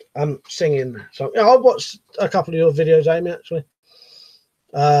singing song. Yeah, I watched a couple of your videos, Amy, actually.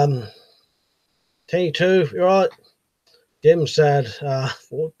 T2, you're right. Jim said, what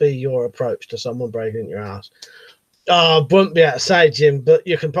would be your approach to someone breaking into your house? Oh, I wouldn't be able to say, Jim, but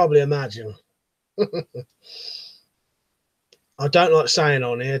you can probably imagine. I don't like saying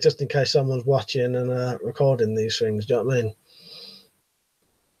on here just in case someone's watching and recording these things. Do you know what I mean?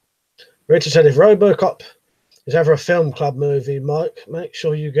 Richard said, if Robocop there's ever a film club movie, Mike, make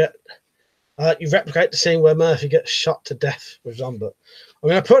sure you get you replicate the scene where Murphy gets shot to death with Zombie. I'm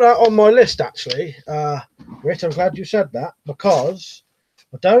going to put that on my list, actually. Rich, I'm glad you said that, because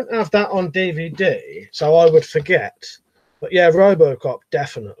I don't have that on DVD, so I would forget. But yeah, RoboCop,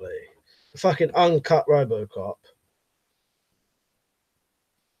 definitely. The fucking uncut RoboCop.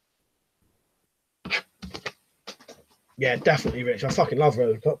 Yeah, definitely, Rich. I fucking love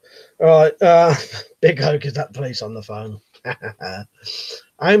RoboCop. All right, Big Oak is that police on the phone.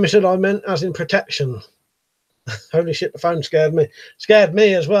 Amy said I meant as in protection. Holy shit, the phone scared me. Scared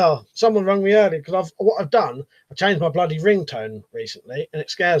me as well. Someone rang me earlier because what I've done, I changed my bloody ringtone recently, and it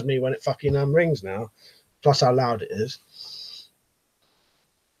scares me when it fucking rings now. Plus how loud it is.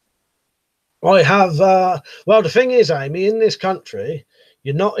 I have well, the thing is, Amy, in this country,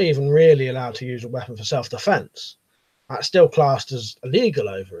 you're not even really allowed to use a weapon for self-defense. That's still classed as illegal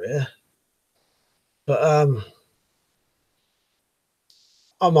over here. But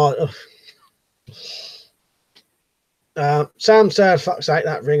I might. Sam said, "Fuck's sake,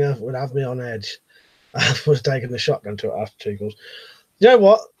 that ringer would have me on edge." I was taking the shotgun to it after 2 calls. You know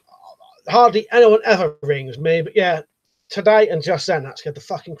what? Hardly anyone ever rings me, but yeah, today and just then, that scared the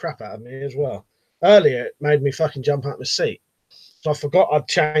fucking crap out of me as well. Earlier, it made me fucking jump out of my seat. So I forgot I'd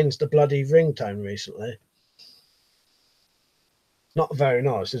changed the bloody ringtone recently. Not very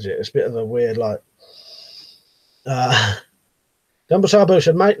nice, is it? It's a bit of a weird, like. Dumble Sabu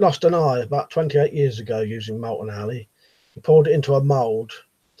said, mate lost an eye about 28 years ago using Molten Alley. He poured it into a mould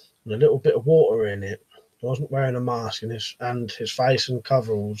and a little bit of water in it. He wasn't wearing a mask, and his face and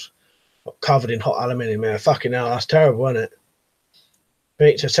coveralls got covered in hot aluminium. Yeah, fucking hell, that's terrible, isn't it?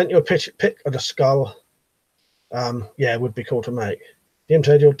 Beach, I sent you a pic of the skull. Yeah, it would be cool to make. Jim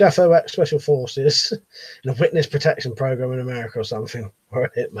said, you're defo ex Special Forces in a witness protection program in America or something. Or a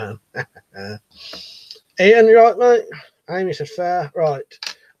hitman. Ian, you right, mate? Amy said, fair. Right.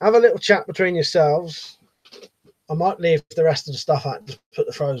 Have a little chat between yourselves. I might leave the rest of the stuff out, just put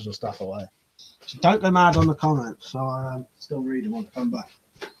the frozen stuff away. So don't go mad on the comments. So I still read them when I come back.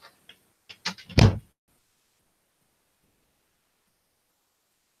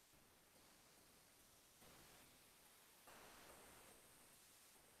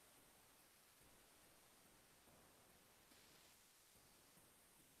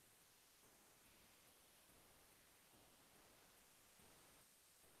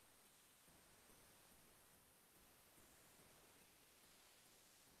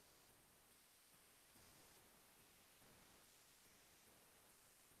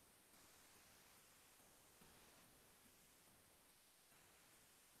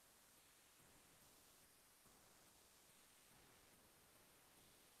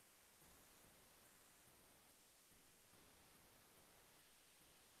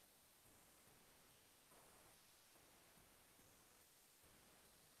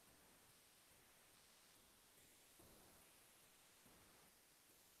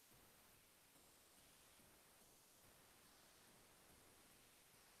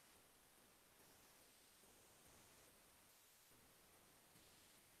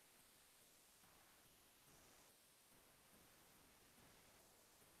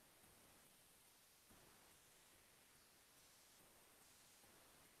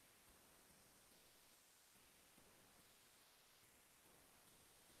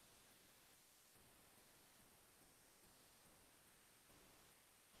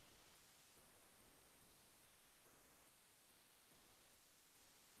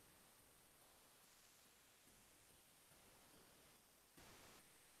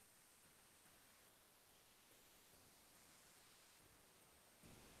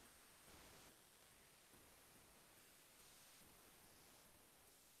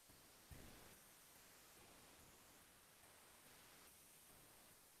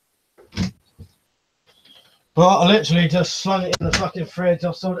 Well, I literally just slung it in the fucking fridge.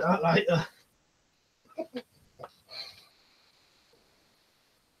 I'll sort it out later.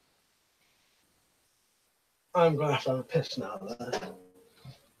 I'm going to have a piss now,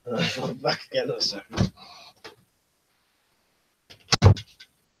 though. I'm back again in a second.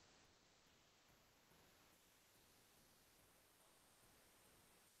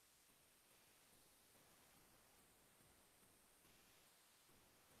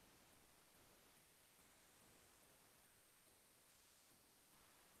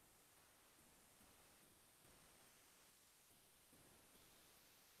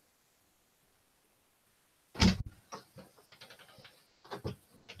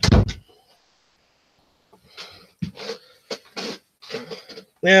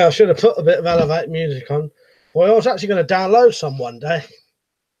 Yeah, I should have put a bit of Elevate music on. Well, I was actually going to download some one day.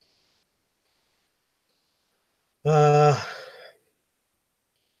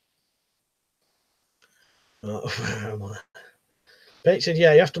 Where am I? Pete said,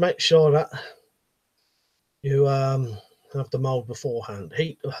 yeah, you have to make sure that you have the mould beforehand.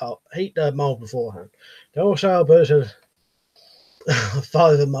 Heat the mould beforehand. They also said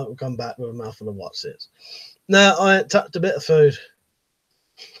 5 of them might come back with a mouthful of what's it. Now I tucked a bit of food.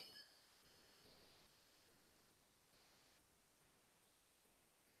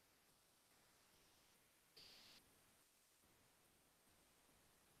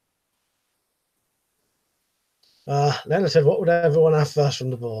 Then I said, what would everyone have first from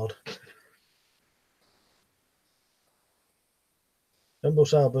the board? Jumbo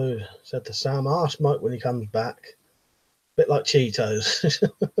Sabu said to Sam, I'll smoke when he comes back. Bit like Cheetos.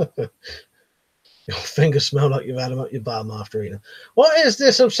 Your fingers smell like you've had them up your bum after eating them. What is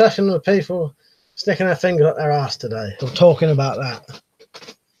this obsession with people sticking their finger up their ass today? I'm talking about that.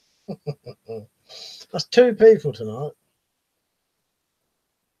 That's 2 people tonight.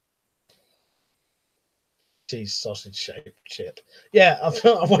 Cheese sausage shaped chip. Yeah,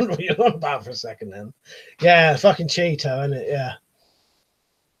 I wonder what you're on about for a second then. Yeah, fucking Cheeto, isn't it? Yeah.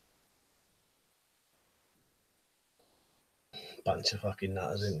 Bunch of fucking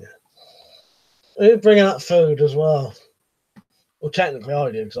nutters, isn't you? Who's bringing up food as well? Well, technically I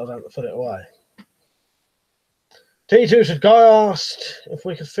do because I don't put it away. T2 said, Guy asked if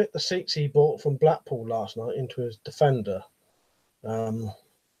we could fit the seats he bought from Blackpool last night into his Defender. It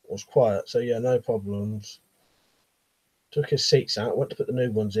was quiet, so yeah, no problems. Took his seats out, went to put the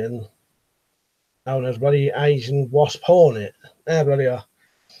new ones in. Oh, there's bloody Asian wasp hornet. There, bloody are.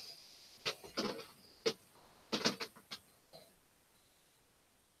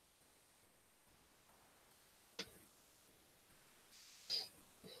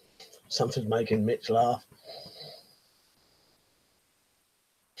 Something's making Mitch laugh.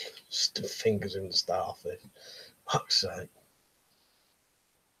 Still fingers in the starfish. Fuck's sake.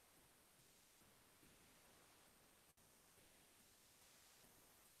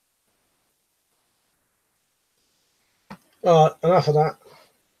 All right, enough of that.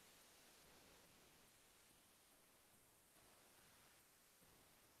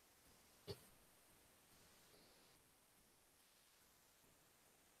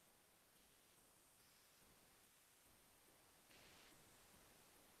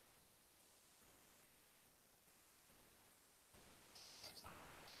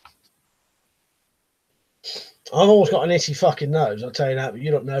 I've always got an itchy fucking nose, I'll tell you that, but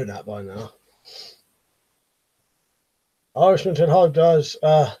you don't know that by now. Irishman said, hi guys.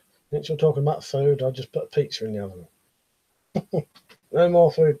 Thanks for talking about food. I just put a pizza in the oven. No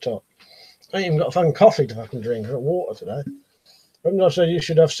more food talk. I ain't even got a fucking coffee to fucking drink. I've got water today. Remember I said you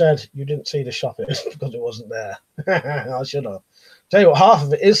should have said you didn't see the shop because it wasn't there. I should have. Tell you what, half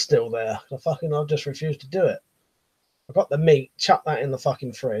of it is still there. I've just refused to do it. I got the meat, chucked that in the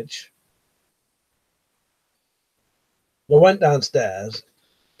fucking fridge. I went downstairs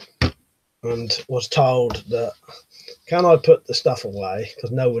and was told that can I put the stuff away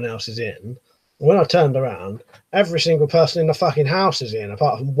because no one else is in. And when I turned around, every single person in the fucking house is in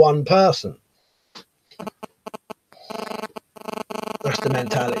apart from one person. That's the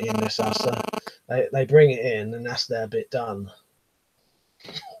mentality in this house. So they bring it in and that's their bit done.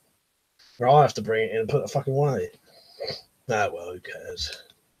 Or I have to bring it in and put it fucking away. Ah, well, who cares?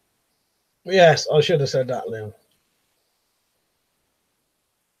 But yes, I should have said that, Liam.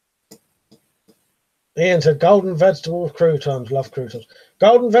 Ian said golden vegetable croutons. Love croutons.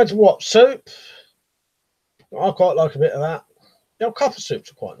 Golden vegetable what? Soup? I quite like a bit of that. You know, copper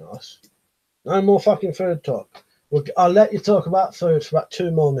soups are quite nice. No more fucking food talk. I'll let you talk about food for about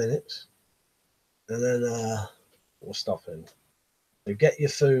 2 more minutes. And then we'll stop in. So get your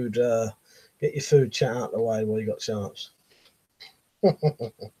food chat out of the way while you got a chance.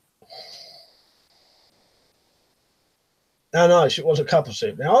 No, it was a copper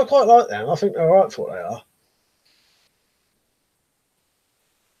soup. Now I quite like them. I think they're alright for what they are.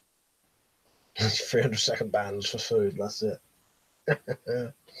 300-second bans for food. That's it.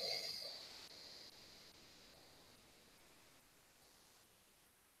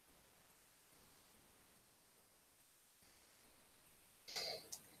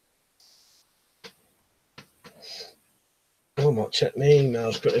 I might check my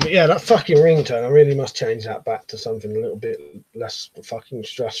emails quickly. But yeah, that fucking ringtone, I really must change that back to something a little bit less fucking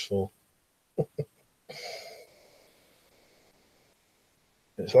stressful.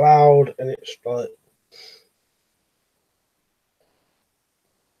 It's loud and it's like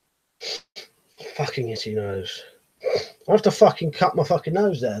fucking itchy nose. I have to fucking cut my fucking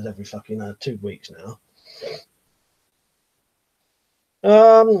nose there every fucking 2 weeks now.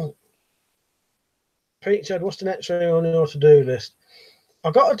 Pete said, what's the next thing on your to-do list?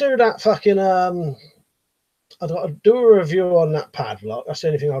 I've got to do that fucking I've got to do a review on that padlock. That's the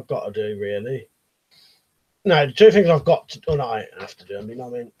only thing I've got to do, really. No, the 2 things I've got to, oh, no, I have to do. I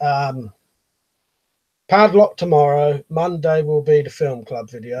mean, padlock tomorrow. Monday will be the film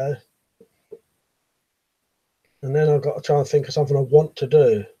club video. And then I've got to try and think of something I want to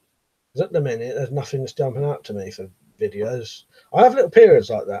do. Because at the minute, there's nothing that's jumping out to me for videos. I have little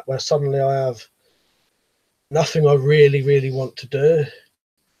periods like that where suddenly I have nothing I really, really want to do.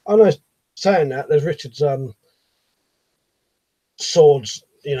 I know, saying that, there's Richard's swords,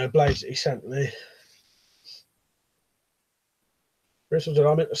 blades that he sent me. Richard said,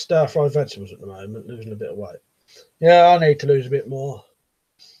 I'm into stir-fried vegetables at the moment, losing a bit of weight. Yeah, I need to lose a bit more.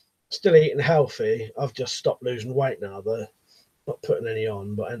 Still eating healthy. I've just stopped losing weight now, though. Not putting any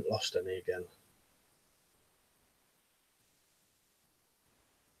on, but I ain't lost any again.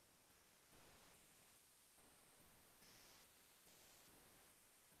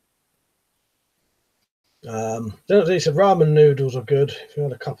 He said ramen noodles are good if you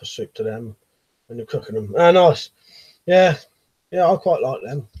had a cup of soup to them when you're cooking them. Ah, nice. Yeah, I quite like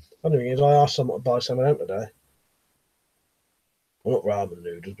them. Funny thing is, I asked someone to buy some of them today. Well, not ramen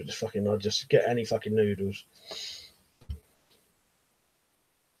noodles, but I just get any fucking noodles.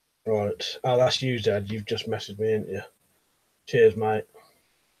 Right. Oh, that's you, Dad. You've just messaged me, ain't you? Cheers, mate.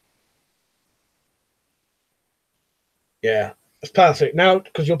 Yeah, it's perfect now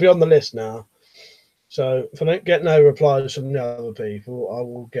because you'll be on the list now. So if I don't get no replies from the other people, I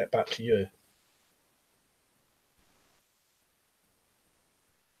will get back to you.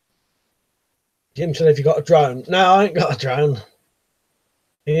 Jim said, "Have you got a drone?" No, I ain't got a drone.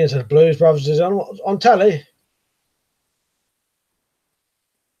 Ian said, "Blues Brothers is on telly."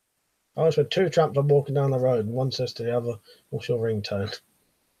 I was with 2 tramps. I'm walking down the road, and one says to the other, "What's your ringtone?"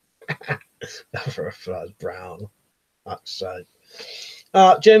 For a flies brown. That's sake.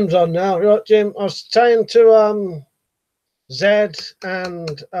 Jim's on now. Right, Jim. I was saying to Zed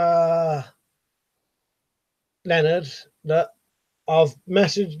and Leonard that I've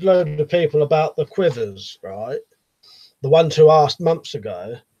messaged a load of people about the quivers, right? The ones who asked months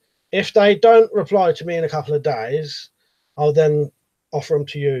ago. If they don't reply to me in a couple of days, I'll then offer them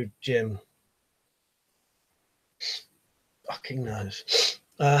to you, Jim. Fucking knows.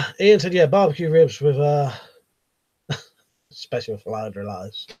 Ian said, yeah, barbecue ribs with special fried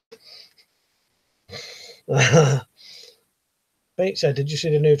rice. Pete said, did you see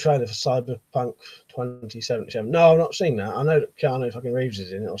the new trailer for Cyberpunk 2077? No, I've not seen that. I know that Keanu fucking Reeves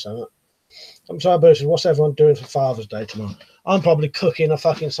is in it or something. Some cyber said, what's everyone doing for Father's Day tomorrow? I'm probably cooking a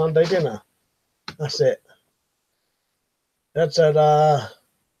fucking Sunday dinner. That's it. Dad said, I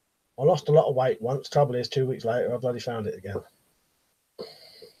lost a lot of weight once. Trouble is, 2 weeks later, I bloody found it again.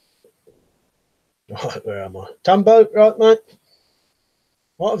 Right, where am I? Tumbo, right, mate?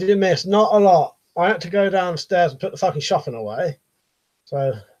 What have you missed? Not a lot. I had to go downstairs and put the fucking shopping away.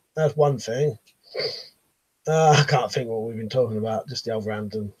 So that's one thing. I can't think what we've been talking about, just the old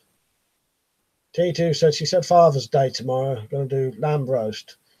random. T2 said, she said Father's Day tomorrow. Going to do lamb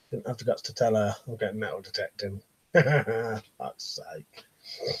roast. Didn't have the guts to tell her. I'm getting metal detecting. Fuck's sake.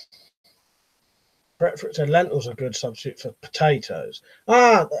 Bretford said lentils are a good substitute for potatoes.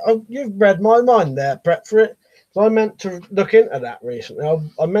 You've read my mind there, Bretford. So I meant to look into that recently.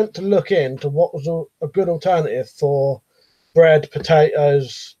 I meant to look into what was a good alternative for bread,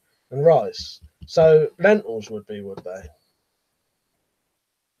 potatoes, and rice. So lentils would be, would they?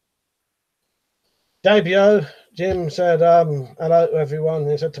 Debut, Jim said, hello to everyone.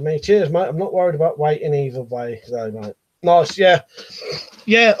 He said to me, cheers, mate. I'm not worried about waiting either way, though, mate. Nice, yeah.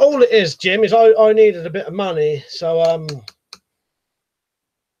 Yeah, all it is, Jim, is I needed a bit of money. So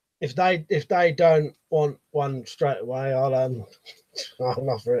if they don't want one straight away, I'll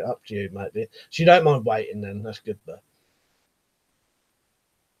offer it up to you, mate. So you don't mind waiting then, that's good though.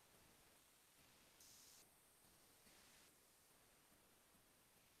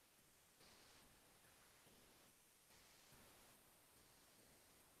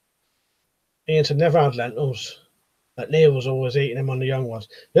 Ian said never had lentils. Neil was always eating them on the young ones.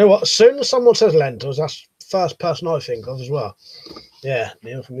 You know what? As soon as someone says lentils, that's the first person I think of as well. Yeah,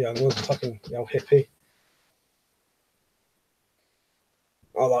 Neil from the young ones, fucking old hippie.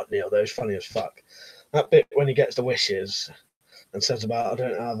 I like Neil though, he's funny as fuck. That bit when he gets the wishes and says about I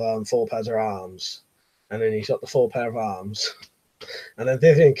don't have 4 pairs of arms, and then he's got the 4 pair of arms, and then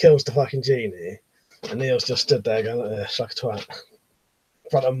Vivian kills the fucking genie, and Neil's just stood there going like a twat.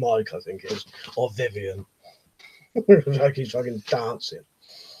 In front of Mike, I think it is, or Vivian. Like he's fucking dancing.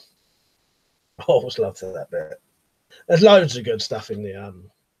 I always loved that bit. There's loads of good stuff in the young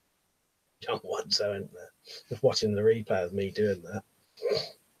ones, though, isn't there? Just watching the replay of me doing that.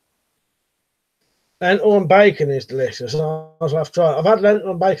 Lentil and bacon is delicious. I've tried. I've had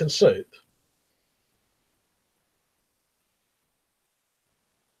lentil and bacon soup.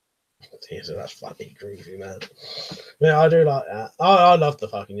 Jesus, that's fucking groovy, man. Yeah, I do like that. I love the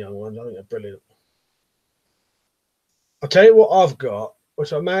fucking young ones. I think they're brilliant. I'll tell you what I've got,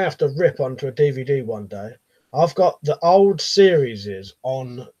 which I may have to rip onto a DVD one day. I've got the old series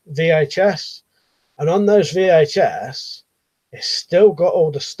on VHS, and on those VHS, it's still got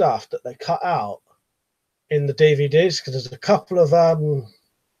all the stuff that they cut out in the DVDs, because there's a couple of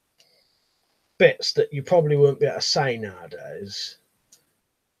bits that you probably wouldn't be able to say nowadays.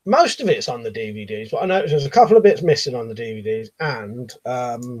 Most of it's on the DVDs, but I noticed there's a couple of bits missing on the DVDs, and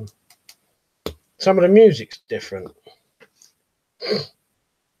some of the music's different.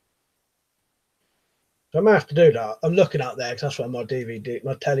 So I may have to do that. I'm looking out there because that's where my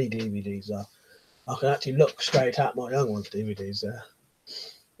telly DVDs are. I can actually look straight at my young ones DVDs there.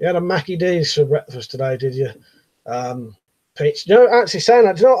 You had a Mackie D's for breakfast today, did you? Peach. You know, actually saying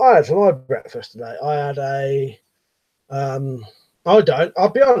that, do you know what I had for my breakfast today? I had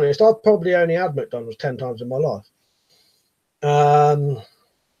I'll be honest, I've probably only had McDonald's 10 times in my life.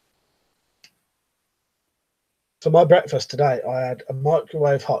 For my breakfast today, I had a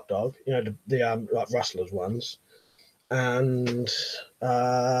microwave hot dog, you know, the like Rustler's ones, and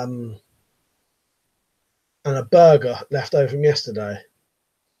a burger left over from yesterday.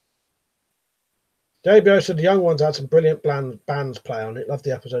 JBO said the young ones had some brilliant bands play on it. Love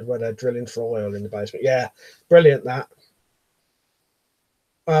the episode where they're drilling for oil in the basement. Yeah, brilliant that.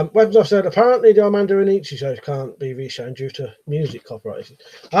 Weapons Off said apparently the Armando Iannucci shows can't be reshown due to music copyright issues.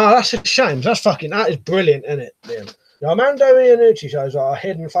 That's a shame. That is brilliant, isn't it, Liam? The Armando Iannucci shows are a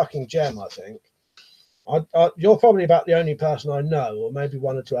hidden fucking gem, I think. You're probably about the only person I know, or maybe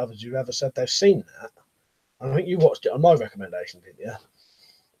one or two others who've ever said they've seen that. I think you watched it on my recommendation, didn't you?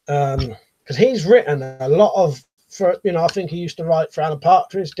 Because he's written a lot of, I think he used to write for Alan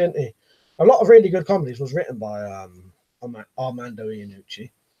Partridge, didn't he? A lot of really good comedies was written by Armando Iannucci.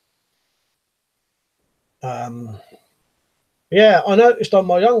 Yeah, I noticed on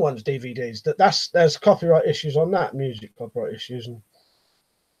my young ones DVDs that there's copyright issues on that, music copyright issues. And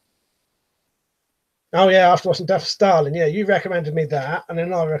oh yeah, after watching Death of Stalin, yeah, you recommended me that, and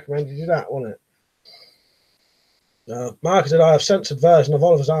then I recommended you that, wasn't it? Mark said I have censored version of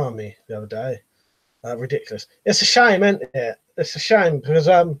Oliver's Army the other day. Ridiculous. It's a shame, isn't it? It's a shame because,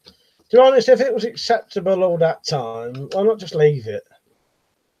 to be honest, if it was acceptable all that time, why not just leave it?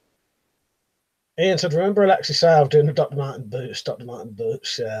 Ian said, remember Alexi Sale doing the Dr. Martin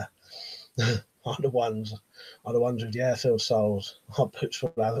boots? Yeah. are the ones with the air-filled souls. Our boots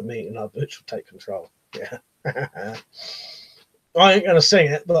will have a meeting, our boots will take control. Yeah. I ain't gonna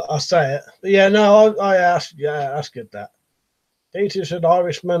sing it, but I'll say it. But yeah, no, I asked. Yeah, that's good. That Peter said,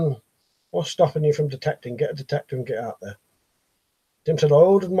 Irishman, what's stopping you from detecting? Get a detector and get out there. Tim said, I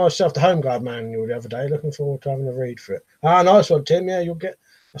ordered myself the Home Guard manual the other day. Looking forward to having a read for it. Nice one, Tim. Yeah, you'll get.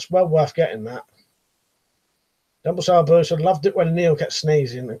 That's well worth getting that. Dumbledore Blue said, loved it when Neil kept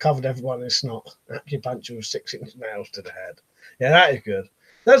sneezing and covered everyone in snot. Acupuncture with 6-inch nails to the head. Yeah, that is good.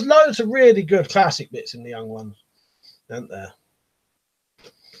 There's loads of really good classic bits in the young ones, aren't there?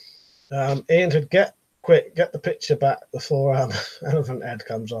 Ian said, get the picture back before Elephant Head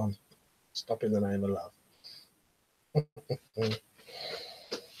comes on. Stop in the name of love.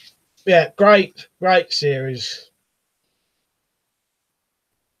 Yeah, great series.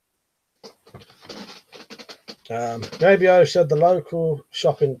 JBO said the local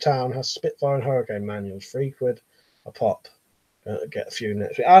shop in town has Spitfire and Hurricane manuals, £3 a pop. Get a few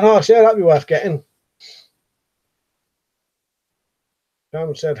next week. Nice, yeah, that'd be worth getting.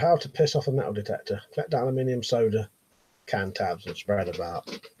 Cameron said how to piss off a metal detector. Collect aluminium soda can tabs and spread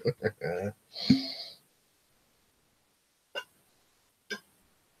about.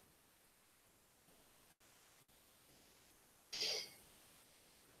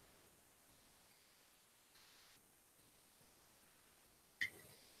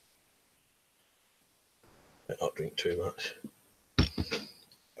 Not drink too much.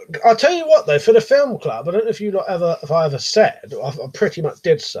 I'll tell you what though, for the film club, I don't know if I ever said, I pretty much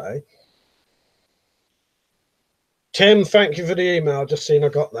did say. Tim, thank you for the email. Just seen I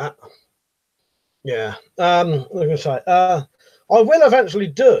got that. Yeah. I was gonna say, I will eventually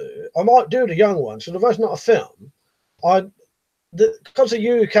do. I might do the young one. So if it's not a film, because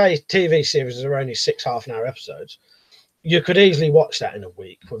the UK TV series are only 6 half-an-hour episodes, you could easily watch that in a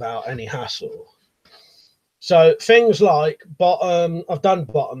week without any hassle. So things like bottom, I've done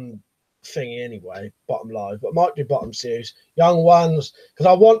bottom thingy anyway, bottom live, but I might do bottom series, young ones, because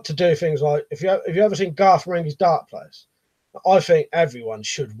I want to do things like if you ever seen Garth Marenghi's Dark Place, I think everyone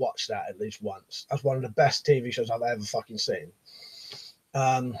should watch that at least once. That's one of the best TV shows I've ever fucking seen.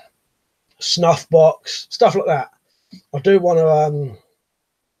 Snuff Box, stuff like that. I do want to.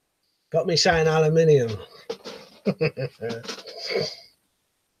 Got me saying aluminium.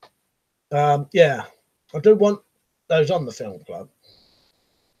 Yeah, I do want those on the film club.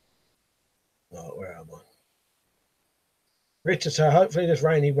 Oh, where am I? Richard said, hopefully this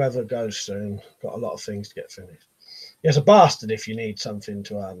rainy weather goes soon. Got a lot of things to get finished. Yes, a bastard if you need something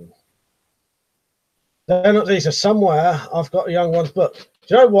to They're not these are somewhere. I've got a young one's book.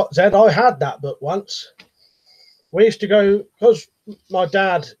 Do you know what, Zed? I had that book once. We used to go, because my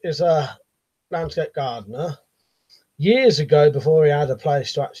dad is a landscape gardener. Years ago, before he had a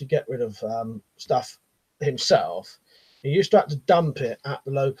place to actually get rid of stuff himself, he used to have to dump it at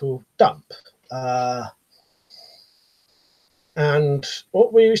the local dump. And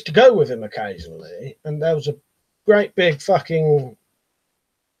what we used to go with him occasionally, and there was a great big fucking,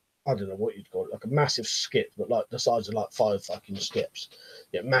 I don't know what you'd call it, like a massive skip, but like the size of like 5 fucking skips.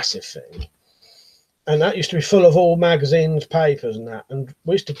 Yeah, massive thing. And that used to be full of all magazines, papers and that. And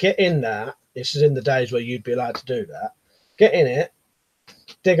we used to get in there. This is in the days where you'd be allowed to do that. Get in it,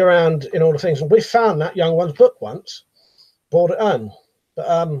 dig around in all the things. And we found that young one's book once, brought it home. But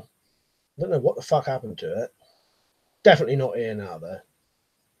I don't know what the fuck happened to it. Definitely not here now, though.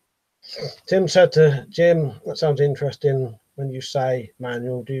 Tim said to Jim, that sounds interesting. When you say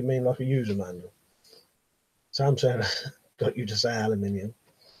manual, do you mean like a user manual? Sam said, got you to say aluminium.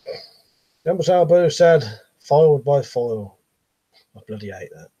 Jumbo Salbu said, foiled by foil. I bloody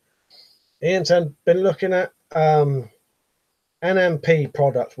hate that. Ian said, been looking at NMP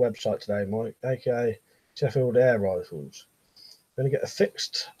products website today, Mike, aka Sheffield Air Rifles. Going to get a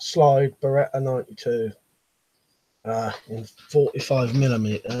fixed slide Beretta 92 in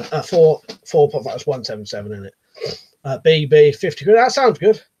 45mm. 4.5, 177 in it. BB 50 quid. That sounds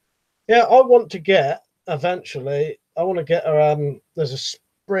good. Yeah, I want to get eventually. I want to get a there's a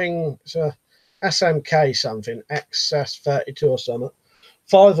spring. It's a SMK something XS32 or something.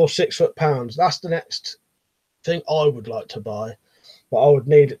 5 or 6 foot pounds. That's the next thing I would like to buy, but I would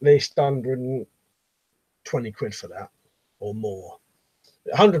need at least 120 quid for that or more.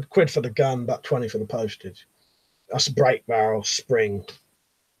 100 quid for the gun, but 20 for the postage. That's a break barrel spring.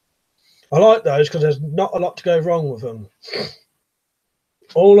 I like those because there's not a lot to go wrong with them.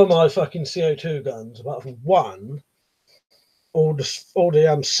 All of my fucking CO2 guns, apart from one, all the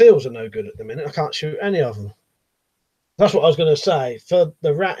seals are no good at the minute. I can't shoot any of them. That's what I was going to say. For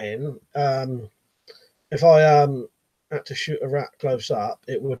the ratting, if I had to shoot a rat close up,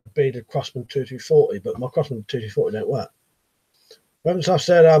 it would be the Crossman 2240, but my Crossman 2240 don't work. Once I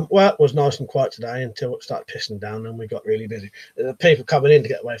said, well, it was nice and quiet today until it started pissing down and we got really busy. People coming in to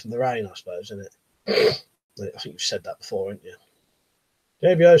get away from the rain, I suppose, isn't it? I think you've said that before, haven't you?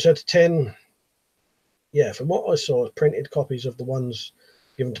 JBO said to Tin, yeah, from what I saw, printed copies of the ones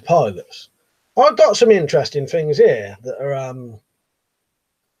given to pilots. I've got some interesting things here that are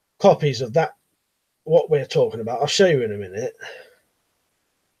copies of that, what we're talking about. I'll show you in a minute.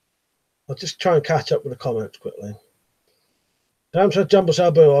 I'll just try and catch up with the comments quickly. Sam said, Jumbo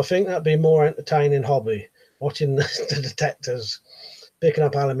Salbu, I think that'd be more entertaining hobby, watching the detectors picking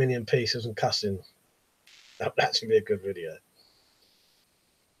up aluminium pieces and cussing. That'd actually be a good video.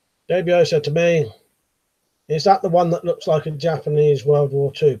 JBO said to me, is that the one that looks like a Japanese World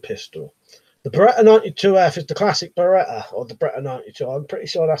War II pistol? The Beretta 92F is the classic Beretta, or the Beretta 92. I'm pretty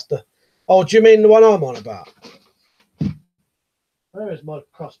sure that's the... Oh, do you mean the one I'm on about? Where is my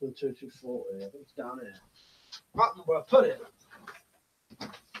Crossman 2240? I think it's down here. I can't remember where I put it.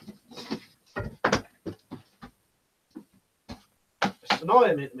 It's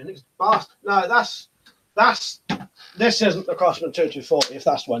annoying me at the minute. It's bastard. No, that's this isn't the Crossman 2240, if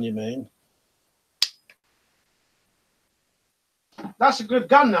that's the one you mean. That's a good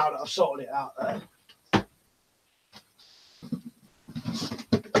gun now that I've sorted it out there.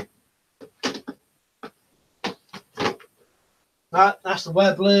 That's the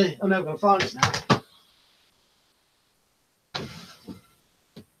Webley. I'm never going to find it now.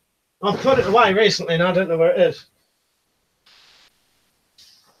 I've put it away recently and I don't know where it is.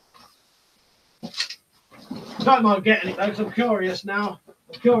 Don't mind getting it though, because I'm curious now.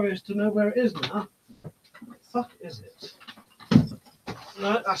 I'm curious to know where it is now. What the fuck is it?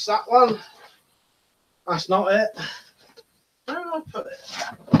 No, that's that one. That's not it. Where did I put it?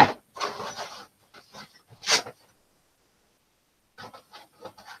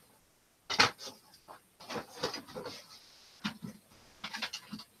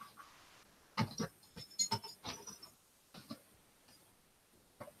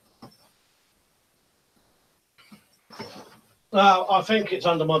 I think it's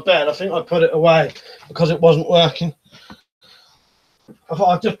under my bed. I think I put it away because it wasn't working. I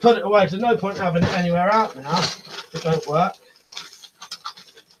thought I'd just put it away. There's no point having it anywhere out now. It won't work.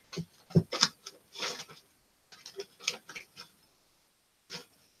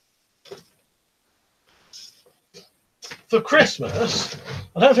 For Christmas,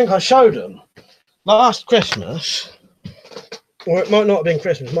 I don't think I showed them. Last Christmas, or it might not have been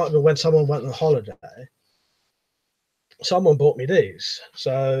Christmas, it might have been when someone went on holiday. Someone bought me these.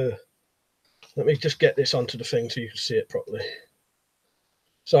 So let me just get this onto the thing so you can see it properly.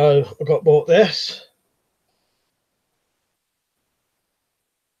 So I got bought this.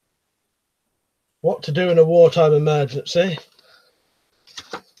 What to do in a wartime emergency.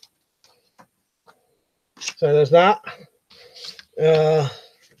 So there's that.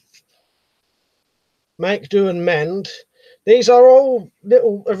 Make, Do and Mend. These are all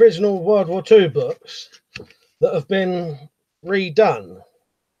little original World War II books that have been redone.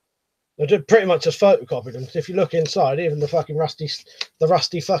 I did pretty much just photocopied them. If you look inside, even the fucking rusty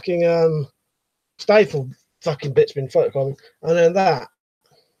fucking staple fucking bit's been photocopied. And then that.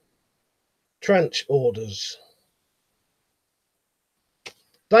 Trench orders.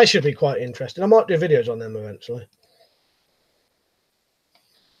 They should be quite interesting. I might do videos on them eventually.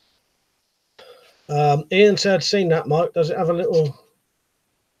 Ian said, "Seen that, Mike? Does it have a little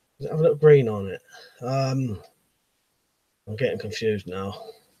green on it?" I'm getting confused now.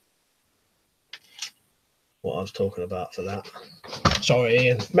 What I was talking about for that. Sorry,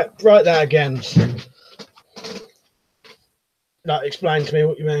 Ian. Write that again. That explain to me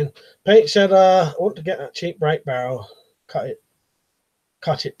what you mean. Pete said, "I want to get that cheap brake barrel.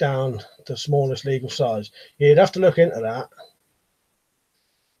 Cut it down to the smallest legal size." Yeah, you'd have to look into that.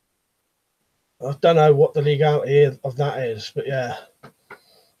 I don't know what the legality of that is, but yeah.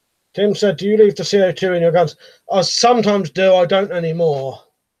 Tim said, "Do you leave the CO2 in your guns?" I sometimes do. I don't anymore.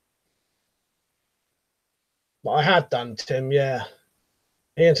 But I had done, Tim, yeah.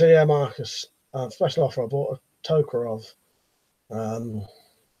 Ian said, "Yeah, Marcus, special offer. I bought a Tokarov,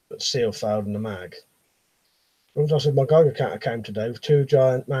 but seal failed in the mag." I said, "My Geiger counter came today with 2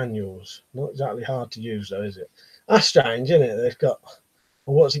 giant manuals. Not exactly hard to use, though, is it?" That's strange, isn't it? They've got,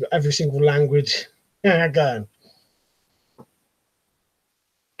 well, what's he got? Every single language. Yeah, going.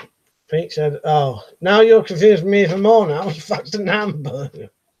 Pete said, "Oh, now you're confused me even more now. What the fuck's the number?"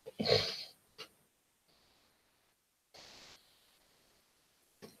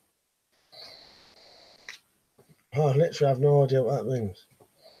 Oh, I literally have no idea what that means.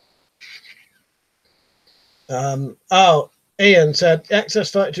 Oh, Ian said,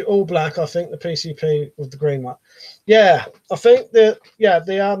 XS32 all black. I think the PCP with the green one. Yeah, I think the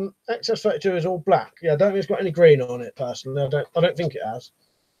XS32 is all black. Yeah, I don't think it's got any green on it personally. I don't think it has.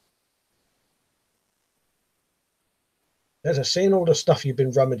 There's a seeing all the stuff you've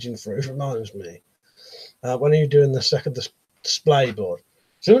been rummaging through. It reminds me. When are you doing the second display board?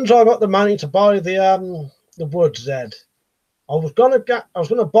 As soon as I got the money to buy the wood, Zed, I was gonna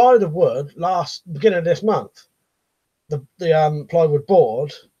buy the wood beginning of this month. The plywood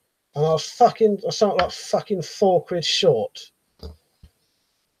board, and I something like fucking £4 short.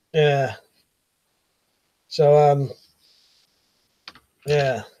 Yeah. So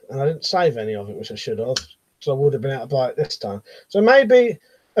yeah, and I didn't save any of it, which I should have. So I would have been able to buy it this time. So maybe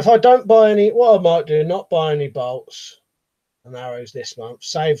if I don't buy any, what I might do, not buy any bolts and arrows this month,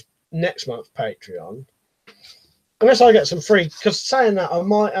 save next month's Patreon. Unless I get some free, because saying that, I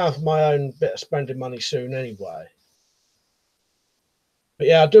might have my own bit of spending money soon anyway. But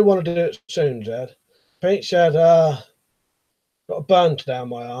yeah, I do want to do it soon, Zed. Pete said, got a burn today on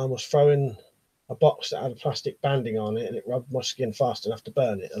my arm, was throwing a box that had a plastic banding on it, and it rubbed my skin fast enough to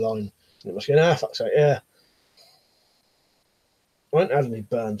burn it along. And it was getting fuck's sake, yeah. I haven't had any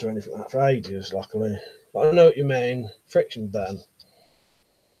burns or anything like that for ages, luckily. But I know what you mean. Friction burn.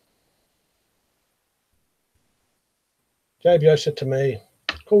 JBO said to me,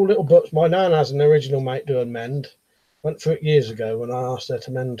 "Cool little books. My nan has an original Make, Do and Mend. Went through it years ago when I asked her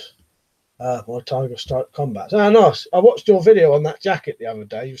to mend my Tiger Strike Combat." Ah, nice. I watched your video on that jacket the other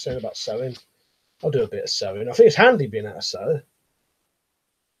day. You were saying about sewing. I'll do a bit of sewing. I think it's handy being able to sew.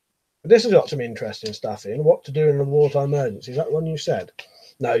 But this has got some interesting stuff in. What to do in a wartime emergency. Is that the one you said?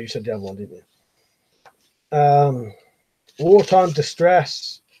 No, you said the other one, didn't you? Wartime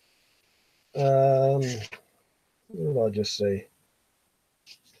distress. What did I just see?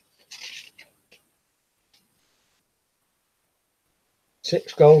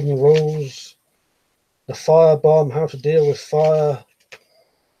 Six golden rules. The fire bomb. How to deal with fire.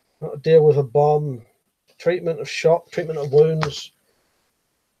 How to deal with a bomb. Treatment of shock. Treatment of wounds.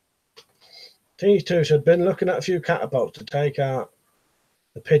 T2 said, been looking at a few catapults to take out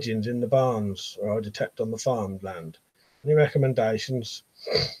the pigeons in the barns or I detect on the farmland. Any recommendations?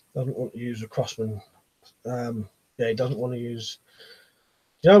 Doesn't want to use a crossman. Yeah, he doesn't want to use.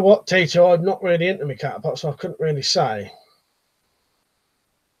 You know what, T2? I'm not really into my catapult, so I couldn't really say.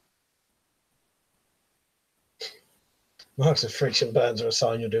 Mark says friction burns are a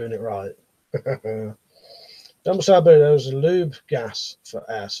sign you're doing it right. Double Sabu, there was a lube gas for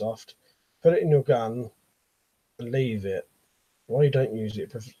airsoft. Put it in your gun and leave it. Why you don't use it?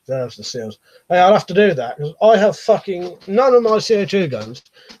 It preserves the seals. Hey, I'll have to do that because I have fucking none of my CO2 guns,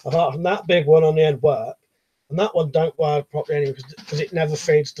 apart from that big one on the end, work, and that one don't work properly anyway because it never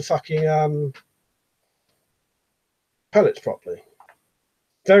feeds the fucking pellets properly.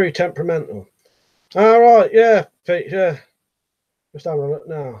 Very temperamental. All right, yeah, Pete, yeah. Just having a look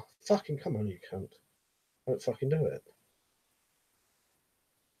now. Fucking come on, you cunt! Don't fucking do it.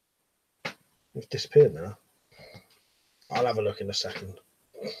 It's disappeared now. I'll have a look in a second.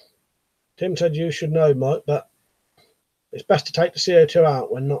 Tim said you should know, Mike, but it's best to take the CO2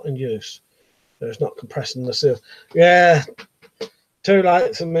 out when not in use. So it's not compressing the seal. Yeah, too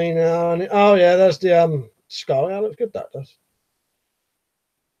late for me now. Oh yeah, there's the skull. Yeah, looks good, that does.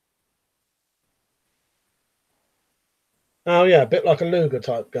 Oh yeah, a bit like a Luger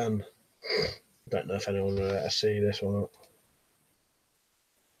type gun. Don't know if anyone will let us see this or not.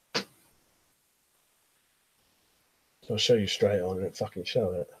 I'll show you straight on it. Fucking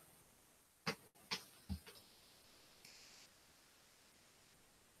show it.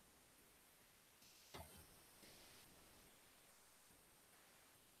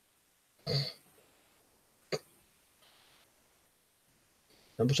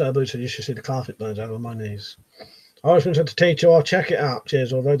 Double Sabu said you should see the carpet burns over my knees. I always wanted to teach you. I'll check it out.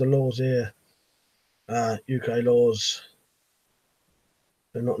 Cheers. Although the laws here, UK laws,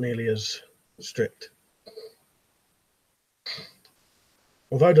 they're not nearly as strict.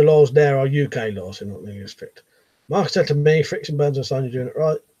 Although the laws there are UK laws, they're not nearly as strict. Mark said to me, friction burns are a sign you're doing it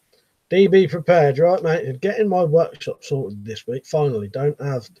right. DB prepared, right, mate? Getting my workshop sorted this week. Finally, don't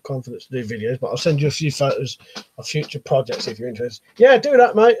have the confidence to do videos, but I'll send you a few photos of future projects if you're interested. Yeah, do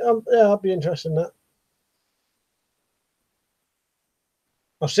that, mate. Yeah, I'll be interested in that.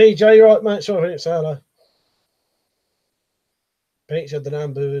 I'll see Jay, you right, mate? Sorry I didn't say hello. Pete said that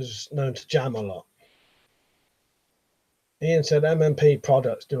Nambu is known to jam a lot. Ian said MMP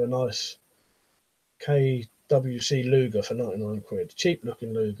products do a nice KWC Luger for 99 quid. Cheap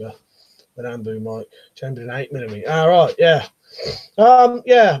looking Luger. The Nambu mic, chambered in 8mm. All right, yeah.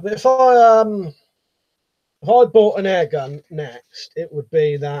 Yeah, but if I bought an air gun next, it would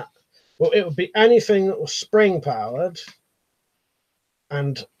be that. Well, it would be anything that was spring powered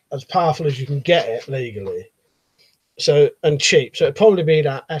and as powerful as you can get it legally. So and cheap. So it'd probably be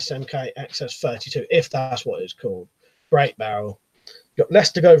that SMK XS32, if that's what it's called. Break barrel. Got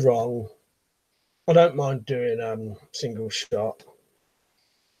less to go wrong. I don't mind doing single shot.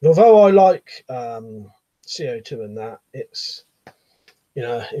 But although I like CO2 and that, it's, you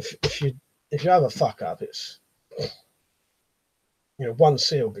know, if you have a fuck up, it's, you know, one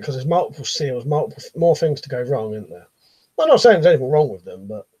seal, because there's multiple seals, more things to go wrong, isn't there? I'm not saying there's anything wrong with them,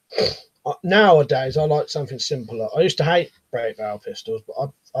 but nowadays I like something simpler. I used to hate break barrel pistols,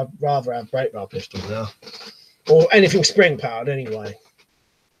 but I'd rather have break barrel pistols now, or anything spring powered anyway.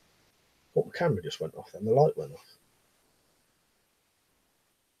 Oh, the camera just went off then. The light went off.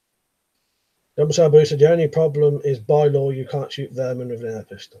 Double Sabu said the only problem is by law you can't shoot vermin with an air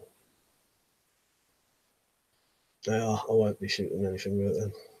pistol. Yeah, I won't be shooting anything with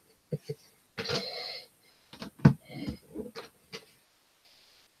it then.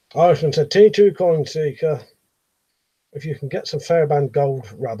 Irishman said T2 coin seeker. If you can get some Fairbairn gold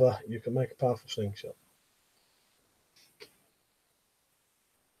rubber, you can make a powerful slingshot.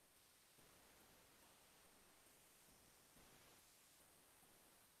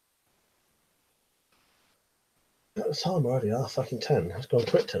 At the time already, fucking 10. It's gone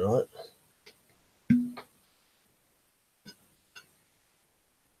quick tonight.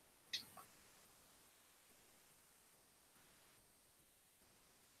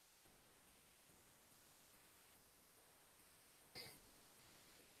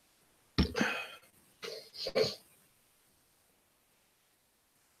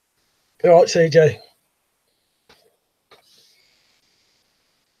 All right, CJ.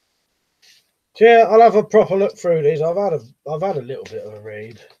 Yeah, I'll have a proper look through these. I've had a little bit of a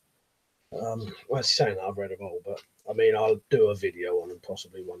read. Well, it's saying that I've read them all, but I mean, I'll do a video on them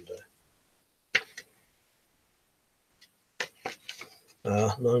possibly one day.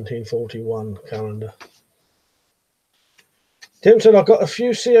 1941 calendar. Tim said, I've got a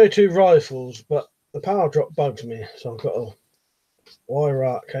few CO2 rifles, but the power drop bugs me. So I've got a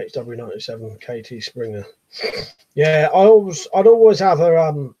Wyrat HW97 KT Springer. Yeah, I'd always have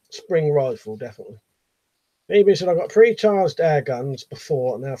a spring rifle, definitely. Maybe said I've got pre-charged air guns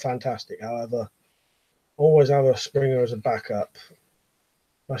before, and they're fantastic. However, always have a Springer as a backup,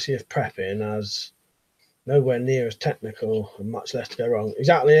 especially if prepping, as nowhere near as technical and much less to go wrong.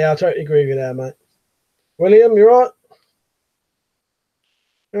 Exactly, yeah, I totally agree with you there, mate. William, you right?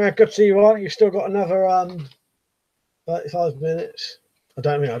 Yeah, good to see you on. You've still got another 35 minutes. I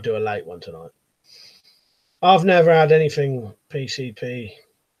don't think I'll do a late one tonight. I've never had anything PCP.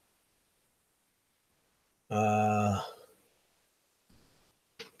 A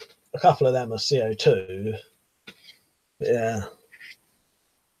couple of them are CO2. Yeah.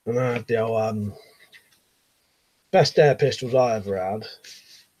 And I had the old best air pistols I ever had.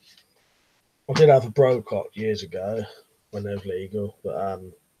 I did have a Brocock years ago when they was legal, but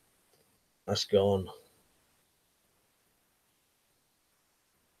that's gone.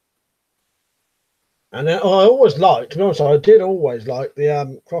 And I always liked, to be honest, I did always like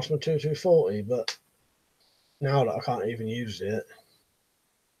the Crossman 2240, but now that I can't even use it.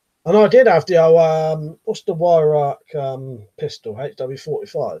 And I did have the old, what's the Wyrat pistol,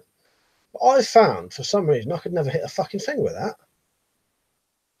 HW45. But I found, for some reason, I could never hit a fucking thing with that.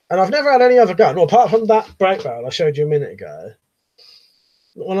 And I've never had any other gun, well, apart from that break barrel I showed you a minute ago.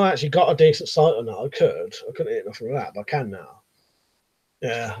 When I actually got a decent sight on that, I couldn't hit nothing with that, but I can now.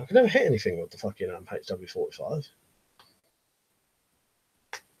 Yeah, I could never hit anything with the fucking HW45.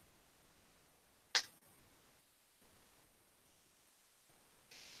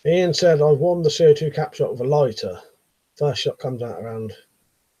 Ian said, I won the CO2 cap shot with a lighter. First shot comes out around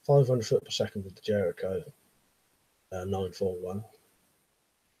 500 foot per second with the Jericho 941.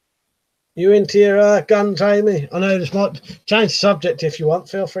 You into your guns, Amy? I know this might change the subject if you want.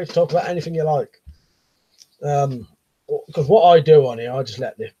 Feel free to talk about anything you like. Because what I do on here, I just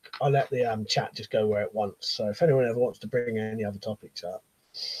let the chat just go where it wants. So if anyone ever wants to bring any other topics up.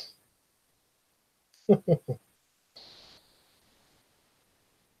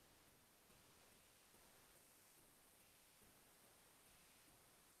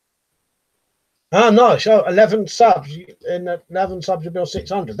 Oh, nice. Oh, 11 subs. In 11 subs, you'll be on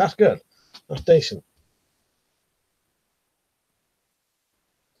 600. That's good. That's decent.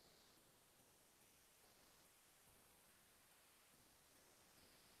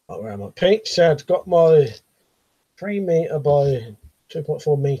 Oh, where am I? Pete said, got my 3 meter by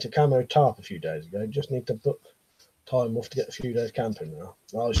 2.4 meter camo tarp a few days ago. Just need to book time off to get a few days camping now.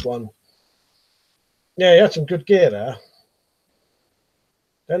 Nice one. Yeah, you had some good gear there.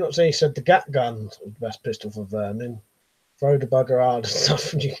 Then he said the Gat gun was the best pistol for vermin. Throw the bugger hard and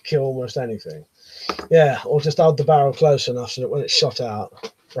stuff and you can kill almost anything. Yeah, or just hold the barrel close enough so that when it's shot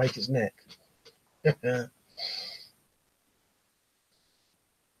out, break its neck. Yeah,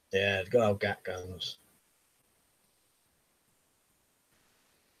 the good old Gat guns.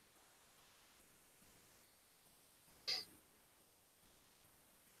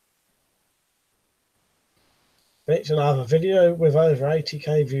 It's another video with over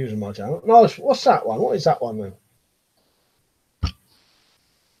 80k views on my channel. Nice. What's that one? What is that one then?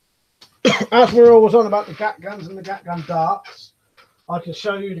 As we're always on about the Gat guns and the Gat gun darts, I can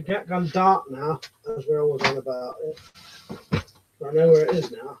show you the Gat gun dart now, as we're always on about it. I know where it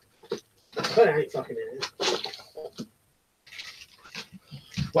is now. But it ain't fucking in it.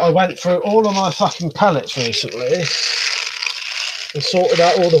 But I went through all of my fucking pallets recently and sorted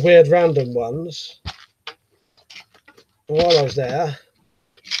out all the weird random ones. And while I was there,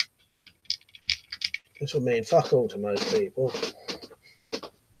 this will mean fuck all to most people.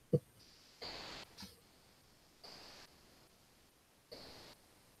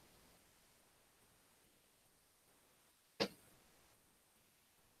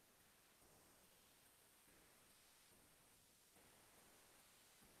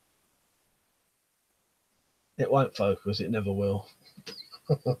 It won't focus, it never will.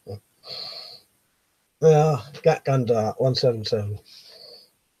 Yeah, Gat gun dart 177.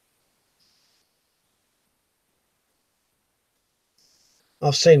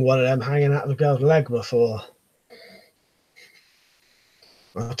 I've seen one of them hanging out of a girl's leg before.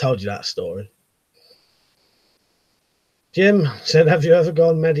 I told you that story. Jim said, have you ever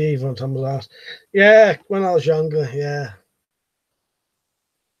gone medieval on Tumble's ass? Yeah, when I was younger, yeah.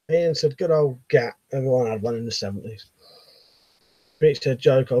 Ian said, good old Gat. Everyone had one in the 70s. Rich said,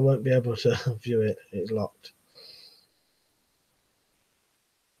 joke, I won't be able to view it. It's locked.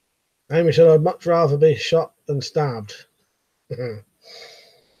 Amy said, I'd much rather be shot than stabbed.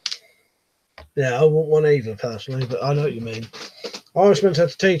 Yeah, I wouldn't want either personally, but I know what you mean. Irishman said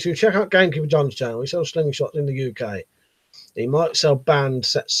to T2, check out Gamekeeper John's channel. He sells slingshots in the UK. He might sell band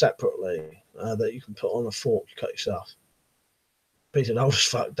sets separately that you can put on a fork to cut yourself. Peter, I was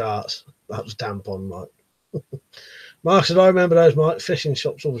fuck darts. That was damp on, Mike. Mark said, I remember those, Mike. Fishing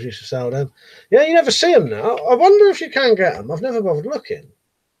shops always used to sell them. Yeah, you never see them now. I wonder if you can get them. I've never bothered looking.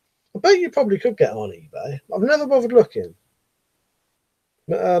 I bet you probably could get them on eBay. I've never bothered looking.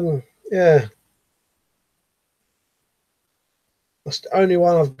 But, yeah. That's the only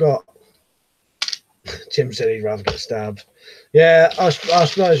one I've got. Jim said he'd rather get stabbed. Yeah, I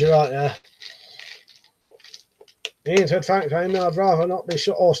suppose you're right, yeah. Ian said, thanks, Amy. I'd rather not be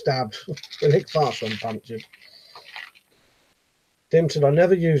shot or stabbed. The lick fast one punches. Tim said, I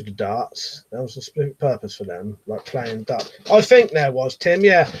never used the darts. There was a specific purpose for them, like playing darts. I think there was, Tim,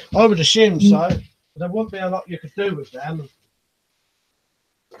 yeah. I would assume so. There wouldn't be a lot you could do with them.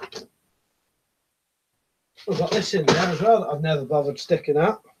 I've got this in there as well that I've never bothered sticking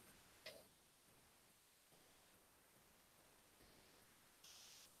up.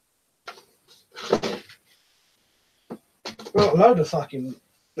 Got a load of fucking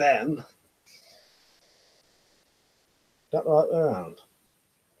them. That right around.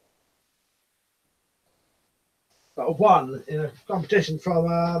 Got one in a competition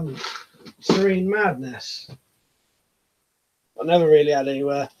from Serene Madness. I never really had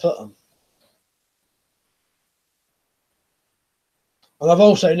anywhere to put them. And I've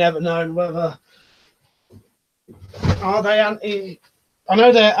also never known whether are they anti. I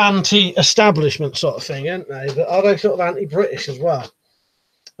know they're anti-establishment sort of thing, aren't they? But are they sort of anti-British as well?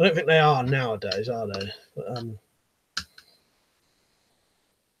 I don't think they are nowadays, are they? But,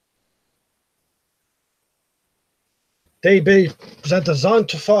 DB said designed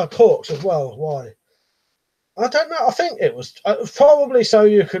to fire corks as well. Why? I don't know. I think it was probably so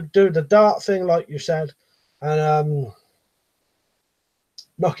you could do the dart thing, like you said, and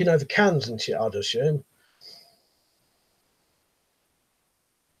knocking over cans and shit, I'd assume.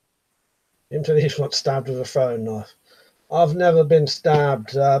 Into these got stabbed with a throwing knife. I've never been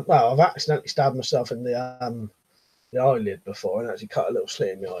stabbed. Well, I've accidentally stabbed myself in the eyelid before and actually cut a little slit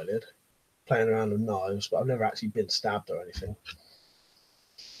in the eyelid, playing around with knives, but I've never actually been stabbed or anything.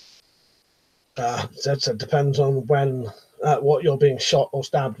 It depends on when, what you're being shot or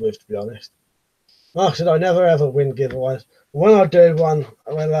stabbed with, to be honest. Like I said, I never ever win giveaways. When I do one,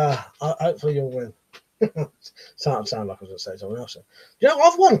 well, hopefully you'll win. Sound like I was going to say something else. You know,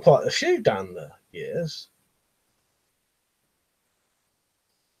 I've won quite a few down the years.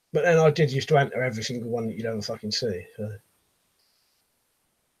 But then I did used to enter every single one that you'd ever fucking see. So.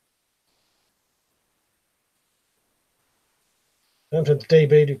 Going to the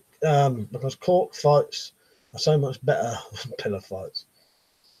DB because cork fights are so much better than pillar fights.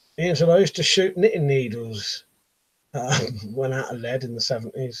 Ian said, I used to shoot knitting needles when out of lead in the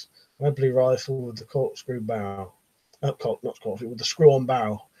 70s. Webley rifle with the corkscrew barrel. Not corkscrew, with the screw-on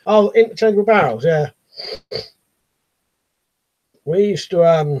barrel. Oh, interchangeable barrels, yeah. We used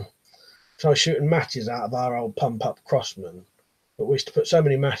to try shooting matches out of our old pump-up Crossman, but we used to put so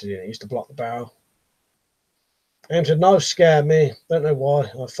many matches in it used to block the barrel. Ian said, knives scare me. Don't know why.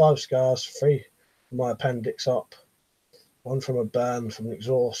 I have 5 scars, 3 from my appendix up. 1 from a burn from an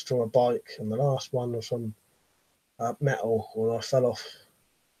exhaust from a bike, and the last one was from metal when I fell off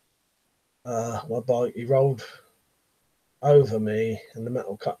my bike. He rolled over me and the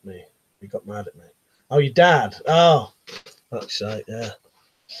metal cut me. He got mad at me. Oh, your dad? Oh, fuck's sake, yeah.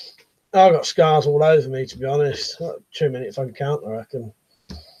 I've got scars all over me, to be honest. 2 minutes if I can count, I reckon.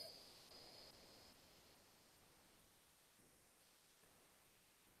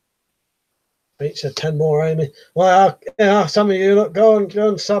 Pete said 10 more, Amy. Well, yeah, some of you look, go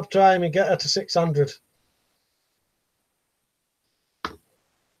and sub to Amy, get her to 600.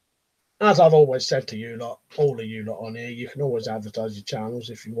 As I've always said to you lot, all of you lot on here, you can always advertise your channels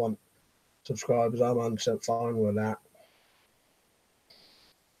if you want subscribers. I'm 100% fine with that.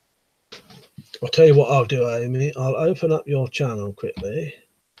 I'll tell you what I'll do, Amy. I'll open up your channel quickly.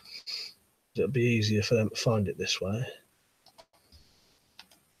 It'll be easier for them to find it this way.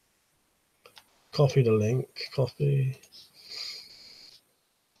 Copy the link. Copy.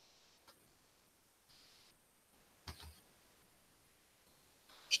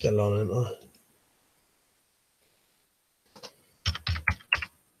 Still on, aren't I?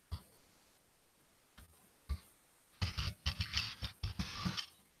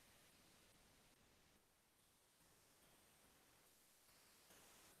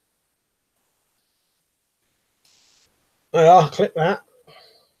 I'll click that.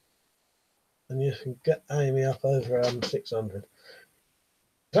 And you can get Amy up over 600.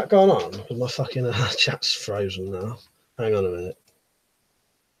 that going on? Because my fucking chat's frozen now. Hang on a minute.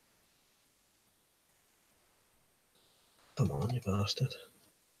 Come on, you bastard.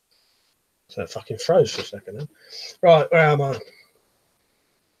 So it fucking froze for a second then. Right, where am I?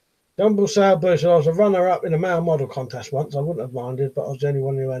 Dumble Sail Bush. I was a runner-up in a male model contest once. I wouldn't have minded, but I was the only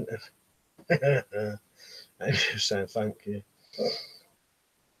one who entered. Saying thank you.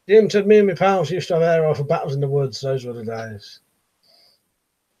 Jim said me and my pals used to have air rifle battles in the woods. Those were the days.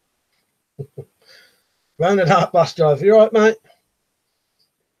 Rounded up bus driver. You right, mate?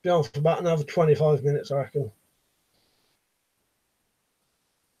 Be on for about another 25 minutes, I reckon.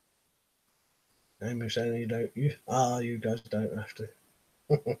 Amy saying you guys don't have to.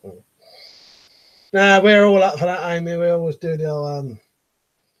 Nah, we're all up for that, Amy. We always do the old,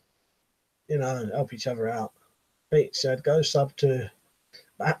 help each other out. Pete said, go sub to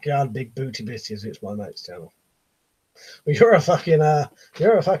Backyard Big Booty Bitches. It's my mate's channel. Well, you're a fucking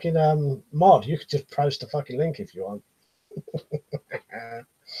mod. You could just post a fucking link if you want.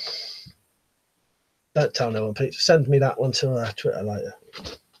 Don't tell no one, Pete. Send me that one to Twitter later.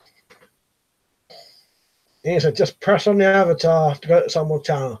 He said, just press on the avatar to go to someone's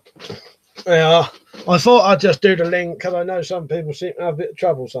channel. Yeah, I thought I'd just do the link because I know some people seem to have a bit of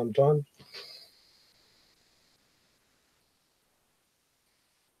trouble sometimes.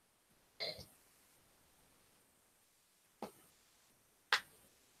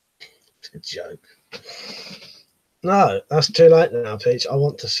 It's a joke. No, that's too late now, Peach. I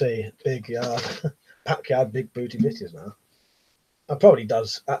want to see big backyard big booty bitches now.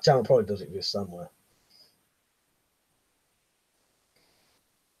 That channel probably does exist somewhere.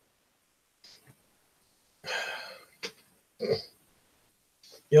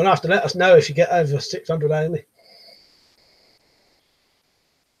 You'll have to let us know if you get over 600, Amy.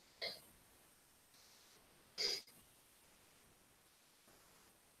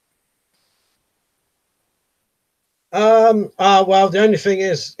 Well, the only thing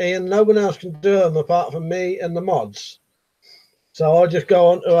is, Ian, no one else can do them apart from me and the mods. So I'll just go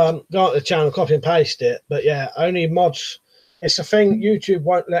on to the channel, copy and paste it. But yeah, only mods. It's a thing. YouTube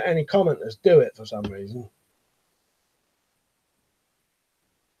won't let any commenters do it for some reason.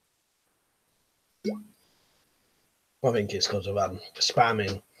 I think it's because of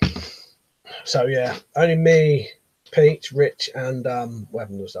spamming. So yeah, only me, Pete, Rich, and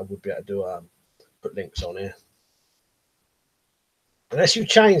Weapons would be able to do put links on here. Unless you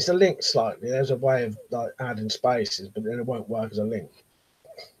change the link slightly, there's a way of like adding spaces, but then it won't work as a link.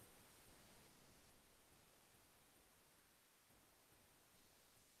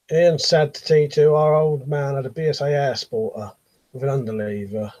 Ian said to T2, our old man had a BSA air sporter with an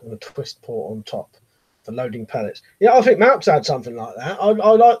underlever and a twist port on top for loading pellets. Yeah, I think Malk's had something like that. I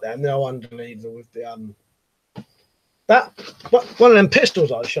like them, the old underlever with the one of them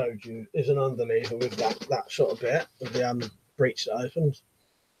pistols I showed you is an underlever with that sort of bit with the breech that opens.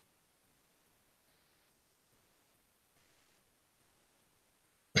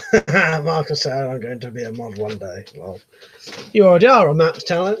 Marcus said I'm going to be a mod one day. Well, you already are on Matt's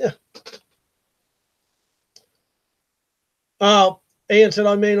channel, aren't you? Oh, Ian said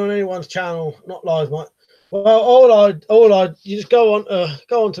I mean on anyone's channel, not live, mate. Well, you just go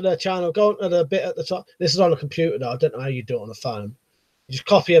onto their channel, go onto the bit at the top. This is on a computer though. I don't know how you do it on a phone. You just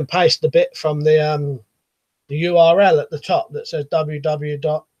copy and paste the bit from the URL at the top that says www.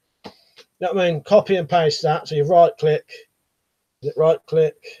 You know what I mean? Copy and paste that. So you right click,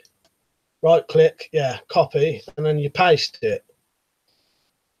 yeah, copy, and then you paste it.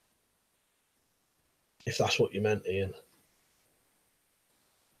 If that's what you meant, Ian.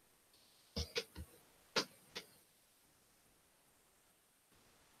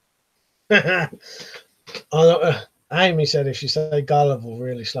 Amy said if you say gullible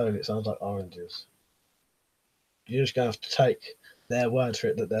really slowly, it sounds like oranges. You're just going to have to take their word for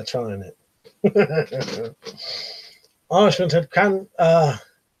it that they're trying it. Irishman said, can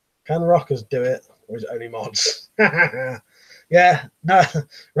rockers do it, or is it only mods? Yeah, no,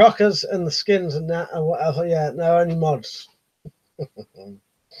 rockers and the skins and that and whatever. Yeah, no, only mods.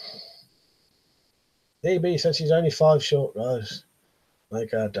 DB said she's only 5 short rows.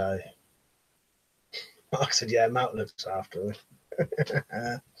 Make her day. Mark said, yeah, Mount looks after me.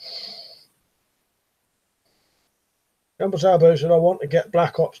 Jumbo Sabo said, I want to get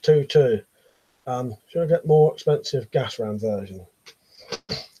Black Ops 2 too. Should I get more expensive gas ram version?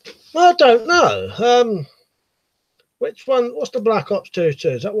 I don't know. Which one? What's the Black Ops 2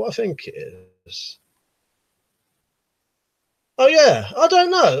 too? Is that what I think it is? Oh yeah, I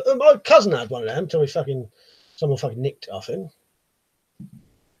don't know. My cousin had one of them until someone fucking nicked it off him.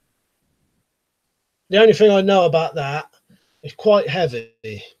 The only thing I know about that It's quite heavy,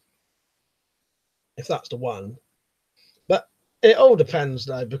 if that's the one. But it all depends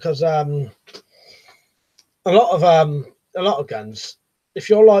though, because a lot of guns, if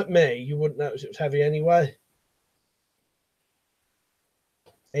you're like me, you wouldn't notice it was heavy anyway.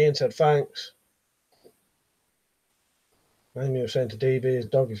 Ian said thanks. Amy was saying to DB, his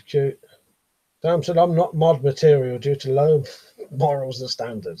dog is cute. Sam said I'm not mod material due to low morals and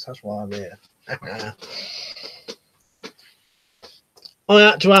standards. That's why I'm here. I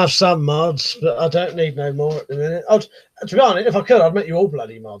had to have some mods, but I don't need no more at the minute. To be honest, if I could, I'd make you all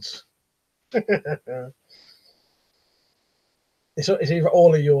bloody mods. It's either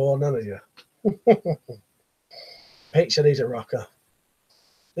all of you or none of you. Pete said he's a rocker.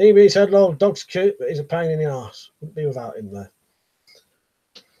 DB said, "Lord, dog's cute, but he's a pain in the arse. Wouldn't be without him though."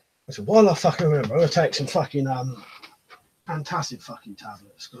 I said, "Well, I fucking remember. I'm gonna take some fucking antacid fucking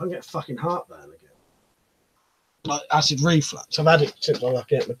tablets because I get fucking heartburn again, like acid reflux. I've had it since I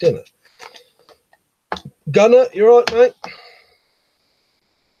ate my dinner." Gunner, you all right, mate?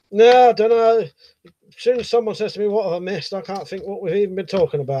 No, I don't know. As soon as someone says to me, "What have I missed?" I can't think what we've even been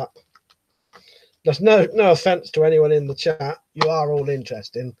talking about. There's no offense to anyone in the chat. You are all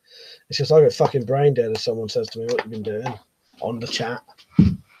interesting. It's just I get fucking brain dead if someone says to me, "What you've been doing?" on the chat.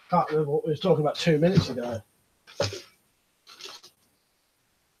 Can't remember what we were talking about 2 minutes ago.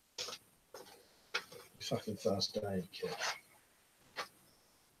 Fucking first aid kit.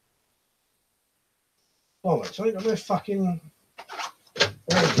 Oh, mate, so I ain't got no fucking.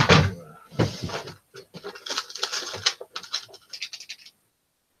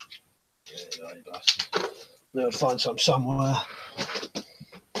 They'll find some somewhere.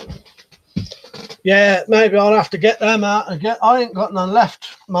 Yeah, maybe I'll have to get them out and I ain't got none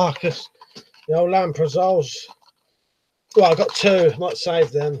left, Marcus. The old Lamprazols. Well, I got 2. Might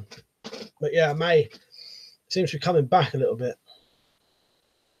save them. But yeah, May seems to be coming back a little bit.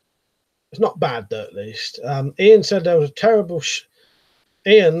 It's not bad though, at least. Ian said there was a terrible.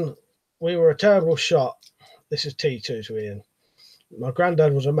 Ian, we were a terrible shot. This is T2 to Ian. My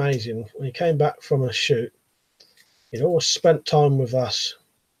granddad was amazing. When he came back from a shoot, he'd always spent time with us.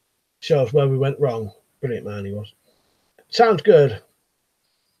 Show us where we went wrong. Brilliant man he was. Sounds good.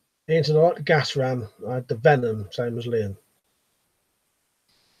 Ian said I like the gas ram. I had the Venom, same as Liam.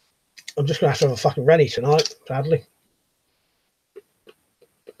 I'm just going to have a fucking Rennie tonight, sadly.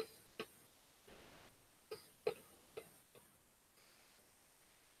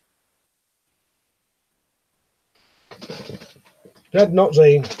 Jed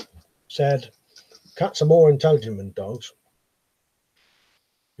Notzine said, "Cats are more intelligent than dogs.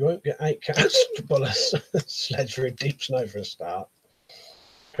 You won't get 8 cats to pull a sledge through deep snow for a start."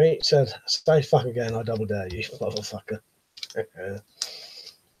 Pete said, "Stay fuck again, I double dare you, motherfucker."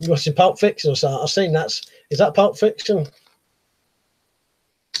 You watching Pulp Fiction or something? I've seen that. Is that Pulp Fiction?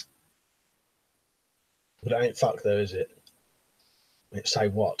 But it ain't fuck though, is it? It say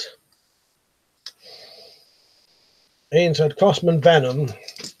what? Ian said, "Crossman Venom,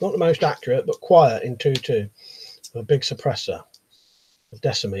 not the most accurate, but quiet in 2-2. A big suppressor. A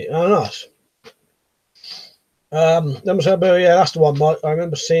decimate." Oh, nice. Then we said, "Yeah, that's the one, Mike. I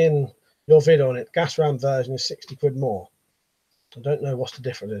remember seeing your video on it. Gas ram version is 60 quid more. I don't know what's the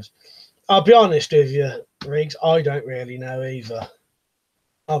difference is." I'll be honest with you, Riggs, I don't really know either.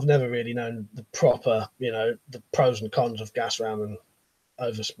 I've never really known the proper, the pros and cons of gas ram and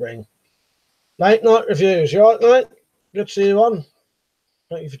overspring. Late night reviews, you all right, mate? Good to see you on.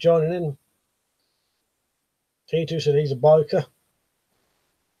 Thank you for joining in. T2 said he's a biker.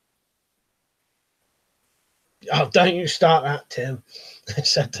 Oh, don't you start that, Tim. They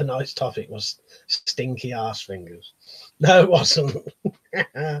said tonight's topic was stinky arse fingers. No, it wasn't.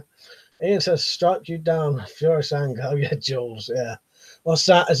 Ian says, "Strike you down, furious anger." Oh, yeah, Jules, yeah. What's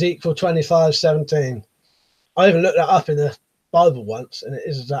that? Is equal 25:17. I even looked that up in the Bible once, and it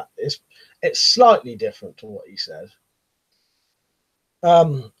is that it's slightly different to what he said.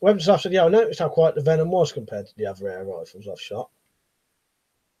 Webstaff said, "Yeah, I noticed how quiet the Venom was compared to the other air rifles I've shot."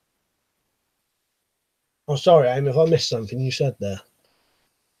 I'm sorry, Amy, if I missed something you said there.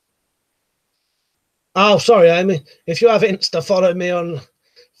 Oh, sorry, Amy. If you have Insta, follow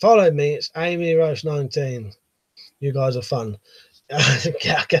me. It's Amy Roche 19. You guys are fun.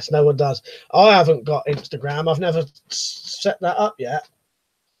 I guess no one does. I haven't got Instagram. I've never set that up yet.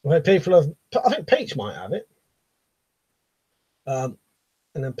 Where people have, I think Peach might have it. And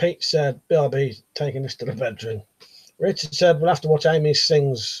then Pete said, "BRB taking this to the bedroom." Richard said, "We'll have to watch Amy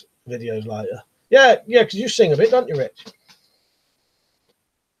sings videos later." Yeah, because you sing a bit, don't you, Rich?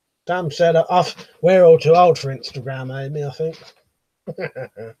 Sam said, "We're all too old for Instagram, Amy, I think."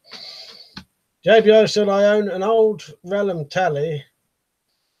 JBO said, I own an old Relum telly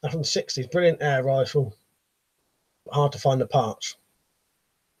from the 60s. Brilliant air rifle. Hard to find the parts.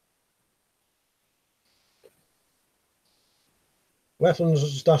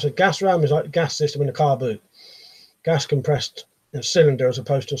 Weapons stuff. A gas ram is like the gas system in a car boot. Gas compressed in a cylinder as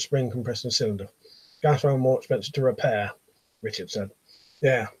opposed to a spring compressed in a cylinder. Gas ram more expensive to repair, Richard said.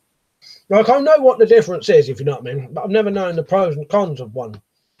 Yeah. Like, I know what the difference is, if you know what I mean, but I've never known the pros and cons of one.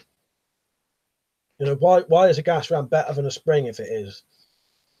 You know, why is a gas ram better than a spring if it is?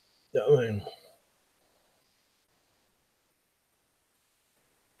 You know what I mean?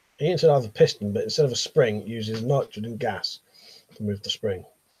 He said I have a piston, but instead of a spring, it uses nitrogen gas to move the spring.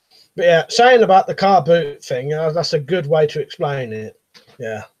 But yeah, saying about the car boot thing, that's a good way to explain it.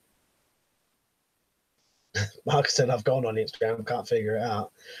 Yeah. Like I said, I've gone on Instagram, can't figure it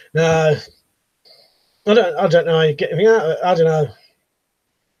out. No, I don't know how you get anything out of it. I don't know.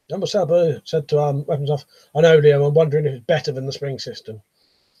 Number Sabu said to Weapons Off, I know, Liam, I'm wondering if it's better than the spring system.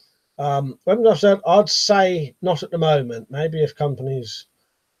 Weapons Off said, I'd say not at the moment. Maybe if companies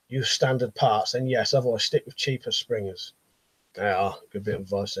use standard parts, then yes, otherwise stick with cheaper springers. Yeah, good bit of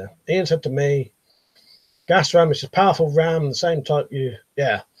advice there. Ian said to me, gas ram is a powerful ram, the same type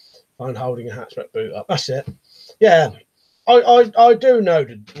find holding a hatchback boot up. That's it. Yeah, I do know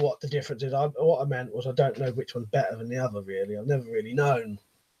what the difference is. What I meant was I don't know which one's better than the other, really. I've never really known.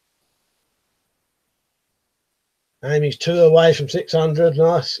 Amy's 2 away from 600.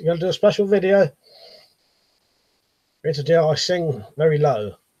 Nice. You're going to do a special video? It's a deal. I sing very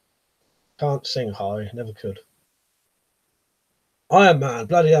low. Can't sing high. Never could. Iron Man.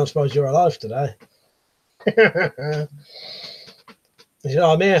 Bloody hell, I suppose you're alive today. He said,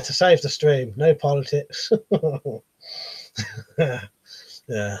 I'm here to save the stream. No politics. Yeah.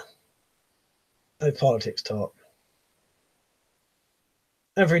 No politics talk.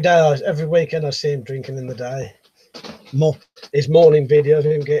 Every weekend I see him drinking in the day. His morning video of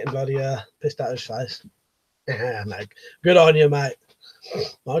him getting bloody pissed out of his face. Yeah, mate. Good on you, mate.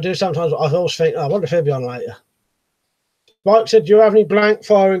 I do sometimes. I always think, I wonder if he'll be on later. Mike said, do you have any blank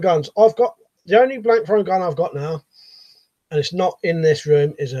firing guns? I've got the only blank firing gun I've got now, and it's not in this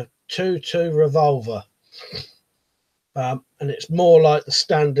room, is a 2.2 revolver. And it's more like the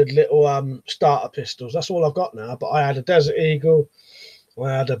standard little starter pistols. That's all I've got now. But I had a Desert Eagle,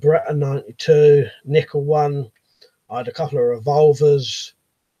 I had a Beretta 92 nickel one, I had a couple of revolvers,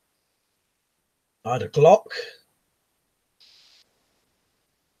 I had a Glock.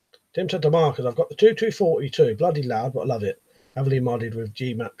 Tim said to Marcus, I've got the 2242, bloody loud, but I love it. Heavily modded with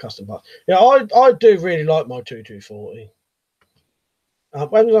GMAT custom parts. Yeah, I do really like my 2240.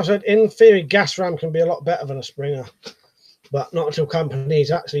 When I said, in theory, gas ram can be a lot better than a Springer, but not until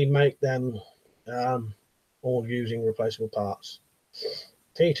companies actually make them all using replaceable parts.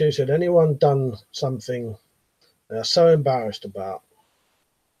 T2 said, anyone done something they're so embarrassed about?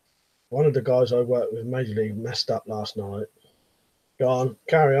 One of the guys I work with Major League messed up last night. Go on,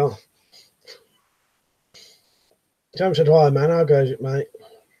 carry on. Tom said, hi, man. How goes it, mate?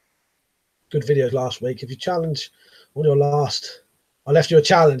 Good videos last week. If you challenge on your last... I left you a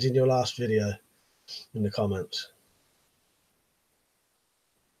challenge in your last video in the comments.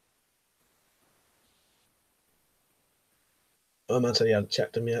 Oh, man said he hadn't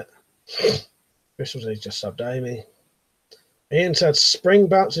checked them yet. Crystal said he's just subbed Amy. Ian said, spring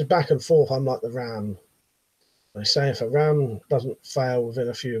bounces back and forth unlike the RAM. They say if a RAM doesn't fail within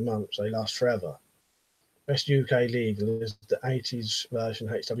a few months, they last forever. Best UK legal is the 80s version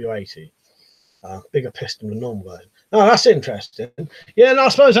HW80. Bigger piston than normal version. Oh, that's interesting. Yeah, no, I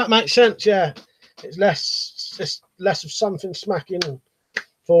suppose that makes sense. Yeah, it's less of something smacking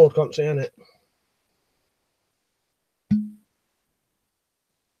forward constantly, isn't it?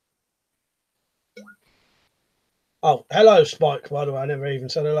 Oh, hello, Spike, by the way. I never even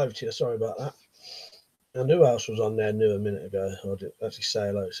said hello to you. Sorry about that. And who else was on there new a minute ago? I didn't actually say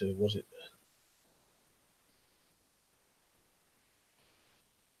hello to. Was it?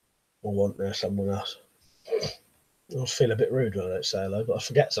 Or wasn't there someone else? I always feel a bit rude when I don't say hello, but I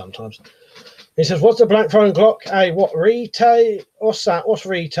forget sometimes. He says, what's the black phone clock? Hey, what, Rite? What's that? What's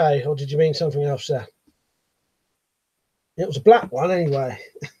Rite? Or did you mean something else there? It was a black one anyway.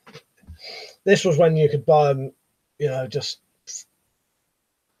 This was when you could buy them, you know, just...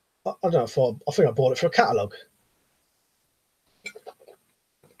 I don't know, I think I bought it for a catalogue.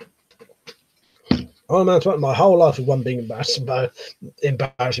 Oh man, my whole life was one big embarrassing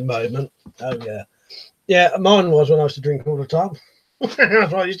moment. Oh yeah. Yeah, mine was when I used to drink all the time.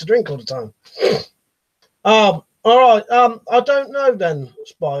 That's why I used to drink all the time. All right. I don't know then,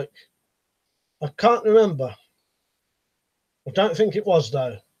 Spike. I can't remember. I don't think it was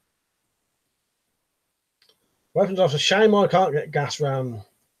though. Weapons off. A shame I can't get gas ram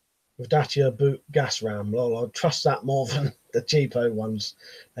with Dacia boot gas ram. Lol, I'd trust that more than the cheapo ones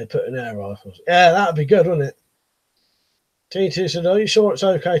they put in air rifles. Yeah, that'd be good, wouldn't it? T2 said, "Are you sure it's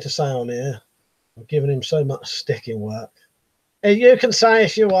okay to say on here? I'm giving him so much sticking work." Hey, you can say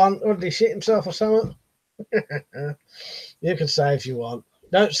if you want. Or did he shit himself or something? You can say if you want.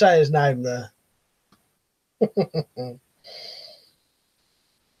 Don't say his name there.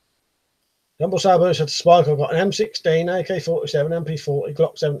 Jumbo Sabo said to Spike, I've got an M16, AK-47, MP40,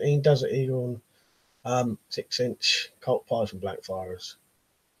 Glock 17, Desert Eagle, and 6-inch Colt Python Blackfires.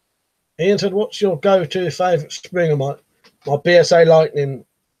 Ian said, what's your go-to favourite Springer? My BSA Lightning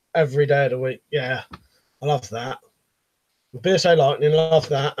every day of the week. Yeah, I love that. BSA Lightning, love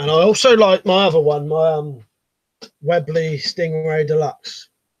that. And I also like my other one, my Webley Stingray Deluxe.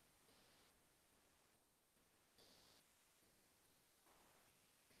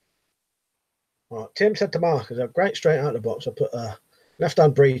 Right, Tim said to Marcus, "A great straight out of the box. I put a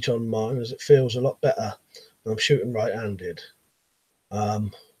left-hand breech on mine as it feels a lot better when I'm shooting right-handed.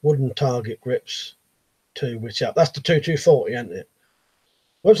 Wooden target grips too, which up. That's the 2240, isn't it?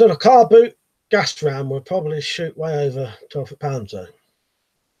 What's on a car boot gas ram would probably shoot way over 12 pounds though.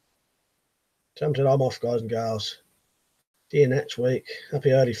 Tempted, I'm off, guys and gals. See you next week.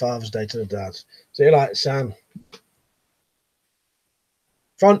 Happy early Father's Day to the dads. See you later, Sam.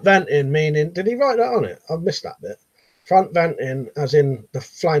 Front venting, meaning, did he write that on it? I've missed that bit. Front venting, as in the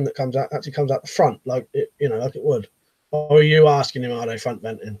flame that comes out, actually comes out the front, like it, like it would. Or are you asking him, are they front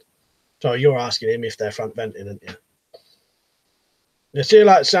venting? So you're asking him if they're front venting, aren't you? Yeah, see you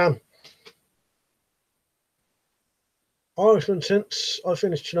later, Sam. Irishman, since I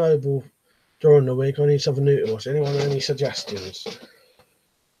finished Chernobyl during the week, I need something new to watch. Anyone have any suggestions?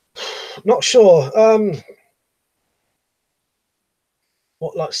 Not sure.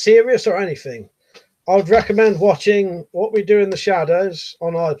 What, like serious or anything? I'd recommend watching What We Do in the Shadows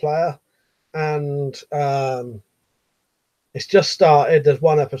on iPlayer, and it's just started. There's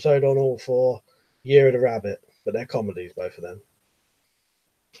one episode on all four. Year of the Rabbit, but they're comedies, both of them.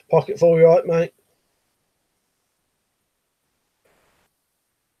 Pocketful, you right, mate?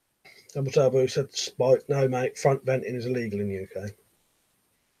 Double Turbo said Spike. No, mate, front venting is illegal in the UK.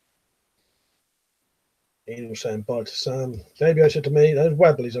 Ian was saying bye to Sam. Davey said to me, those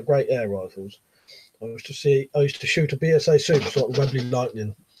Webleys are great air rifles. I used to shoot a BSA Super sort of Webley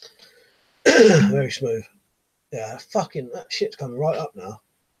Lightning. Very smooth. Yeah, fucking that shit's coming right up now.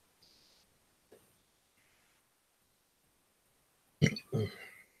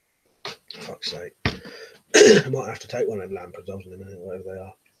 Fuck's sake. I might have to take one of them Lampredols in a minute, whatever they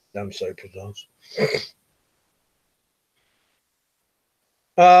are. Damn Sopradols.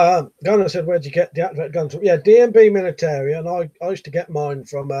 Gunnar said, where'd you get the deactivated guns from? Yeah, DMB Military, and I used to get mine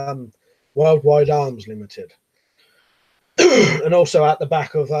from Worldwide Arms Limited. And also at the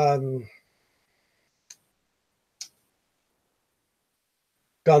back of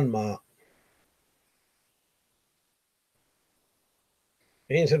Gunmart.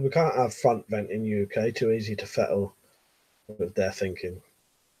 Ian said, we can't have front vent in UK, too easy to fettle with their thinking.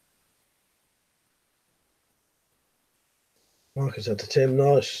 Marcus said to Tim,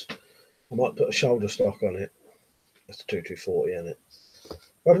 nice. I might put a shoulder stock on it. That's the 2240 in it.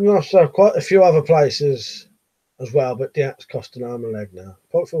 But also quite a few other places as well, but the app's cost an arm and a leg now.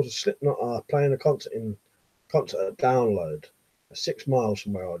 Portfield's a Slipknot are playing a concert at Download, 6 miles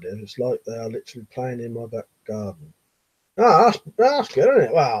from where I live. It's like they are literally playing in my back garden. Ah, that's good, isn't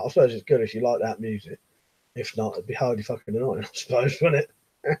it? Well, I suppose it's good if you like that music. If not, it'd be hardly fucking annoying, I suppose, wouldn't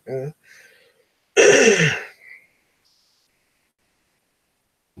it?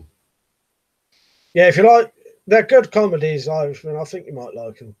 Yeah, if you like, they're good comedies, Irishman. I think you might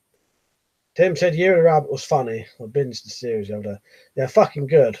like them. Tim said Year of the Rabbit was funny. I binged the series the other day. Yeah, fucking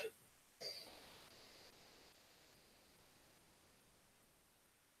good.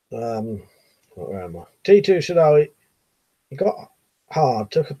 Where am I? T2 said, he got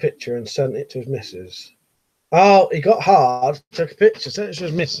hard, took a picture and sent it to his missus. Oh, he got hard, took a picture, sent it to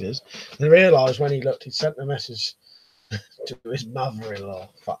his missus, and realised when he looked, he'd sent a message to his mother-in-law.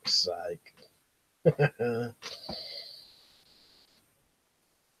 Fuck's sake.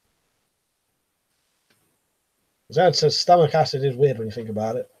 Zed says stomach acid is weird when you think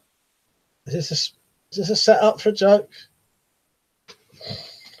about it. Is this a setup for a joke?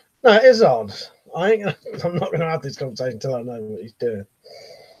 No, it is odd. I'm not going to have this conversation until I know what he's doing.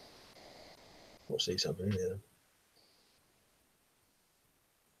 We'll see something here.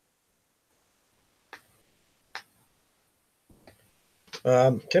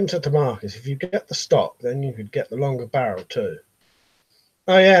 Tim said to Marcus, if you get the stock, then you could get the longer barrel too.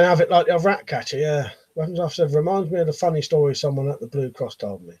 Oh yeah, and have it like a rat catcher, yeah. Weapons officer said, reminds me of the funny story someone at the Blue Cross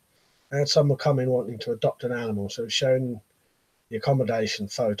told me. They had someone come in wanting to adopt an animal, so showing the accommodation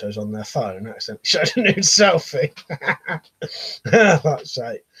photos on their phone, accidentally showed a nude selfie. Fuck's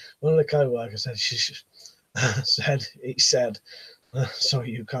sake. One of the co-workers said, he said,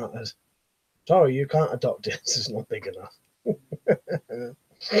 sorry, you can't adopt it. It's not big enough.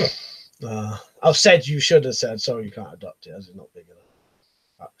 I've said you should have said, sorry, you can't adopt it, as it's not big enough.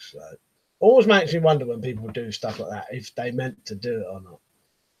 Fuck's sake. Always makes me wonder when people do stuff like that, if they meant to do it or not.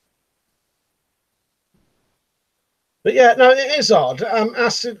 But yeah, no, it is odd.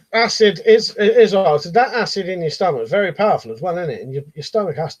 Acid is odd. So that acid in your stomach is very powerful as well, isn't it? And your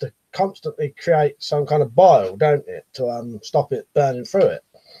stomach has to constantly create some kind of bile, don't it, to stop it burning through it.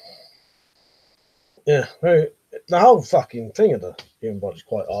 Yeah, the whole fucking thing of the human body is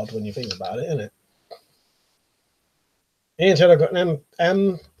quite odd when you think about it, isn't it? Ian said, I've got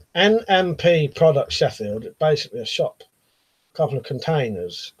an NMP product Sheffield. It's basically a shop, a couple of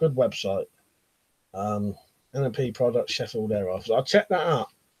containers, good website. NMP product Sheffield Air Rifles. I'll check that out.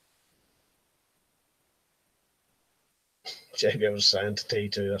 JB was saying to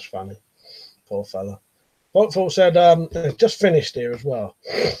T2, that's funny. Poor fella. Hopeful said, just finished here as well.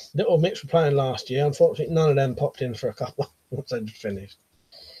 Little Mix were playing last year. Unfortunately, none of them popped in for a couple once they'd finished.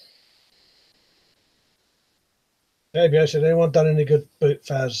 JB said, anyone done any good boot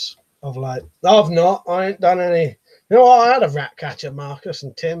fairs of late? I've not. I ain't done any. You know what? I had a rat catcher, Marcus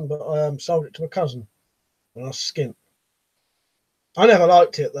and Tim, but I sold it to a cousin. And I was skint. I never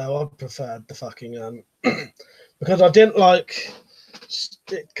liked it though. I preferred the fucking because I didn't like,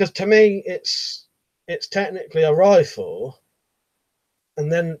 because to me it's technically a rifle, and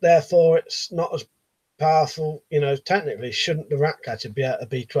then therefore it's not as powerful. You know, technically, shouldn't the rat catcher be able to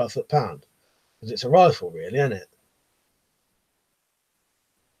be 12 foot-pound? Because it's a rifle, really, isn't it?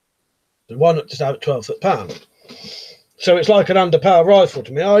 So why not just have it 12 foot-pound? So it's like an underpowered rifle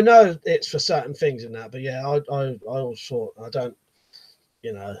to me. I know it's for certain things in that, but yeah, I always thought, I don't,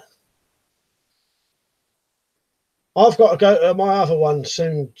 you know. I've got to go to my other one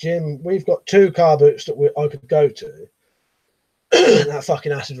soon, Jim. We've got 2 car boots that I could go to. That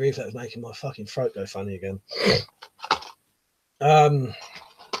fucking acid reflux is making my fucking throat go funny again.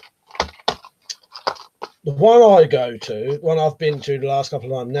 The one I go to, one I've been to the last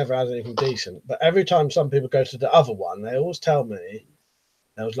couple of times, never had anything decent. But every time some people go to the other one, they always tell me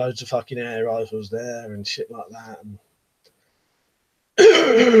there was loads of fucking air rifles there and shit like that.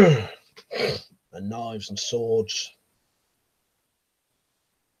 And knives and swords.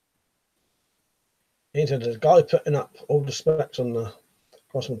 He said there's a guy putting up all the specs on the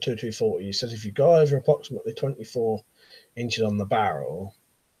Crossman 2240. He says if you go over approximately 24 inches on the barrel,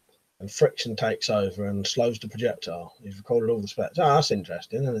 and friction takes over and slows the projectile. He's recorded all the specs. Oh, that's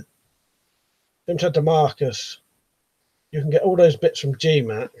interesting, isn't it? Jim said to Marcus, you can get all those bits from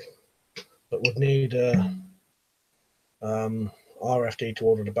GMAC, but would need RFD to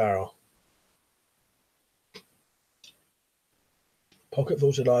order the barrel.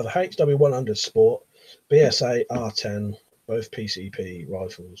 Pocketful said either HW100 Sport, BSA R10, both PCP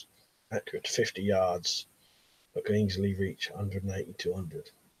rifles, accurate to 50 yards, but can easily reach 180, 200.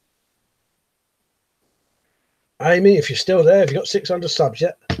 Amy, if you're still there, have you got 600 subs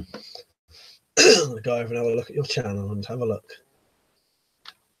yet? I'm going to go over and have a look at your channel and have a look.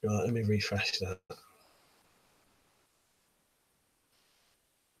 Right, let me refresh that.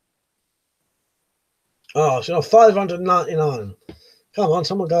 Oh, so 599. Come on,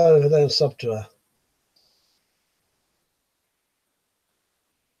 someone go over there and sub to her.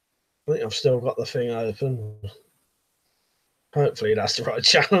 I think I've still got the thing open. Hopefully that's the right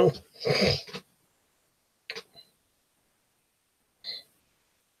channel.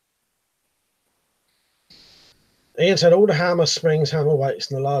 Ian said all the hammer springs, hammer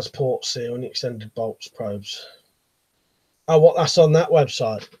weights, and the large port seal and the extended bolts probes. Oh, what? That's on that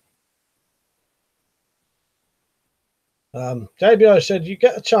website. JBO said, you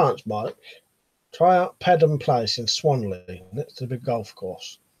get a chance, Mike. Try out Pedham Place in Swanley, next to the big golf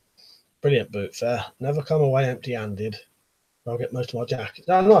course. Brilliant boot fair. Never come away empty-handed. I'll get most of my jackets.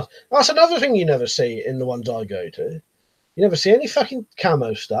 No, nice. That's another thing you never see in the ones I go to. You never see any fucking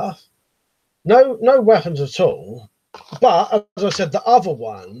camo stuff. No weapons at all. But as I said, the other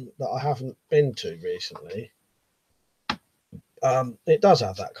one that I haven't been to recently, it does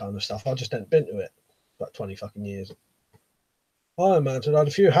have that kind of stuff. I just haven't been to it about 20 fucking years. Iron Man said I had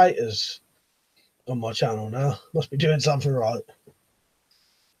a few haters on my channel now. Must be doing something right.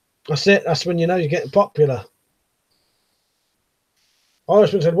 That's it. That's when you know you're getting popular.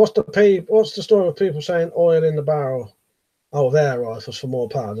 Irishman said, what's the story of people saying oil in the barrel? Oh, their rifles for more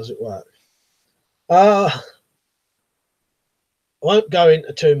power. Does it work? I won't go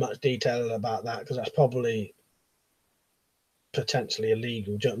into too much detail about that because that's probably potentially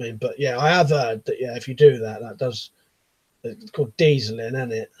illegal. Do you know what I mean? But yeah, I have heard that if you do that, that does. It's called dieseling,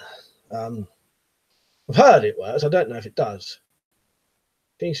 isn't it? I've heard it works. I don't know if it does.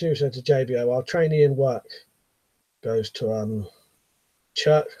 Dean Sue said to JBO, while trainee in work goes to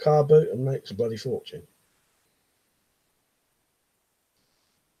church car boot and makes a bloody fortune.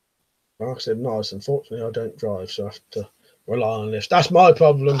 Mark said, nice. Unfortunately, I don't drive, so I have to rely on lifts. That's my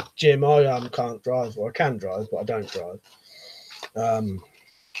problem, Jim. I can't drive, or I can drive, but I don't drive.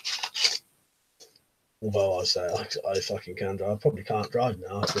 Although I say I fucking can drive. I probably can't drive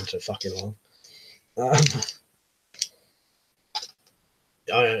now. It's been so fucking long. I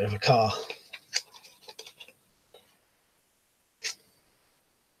don't have a car.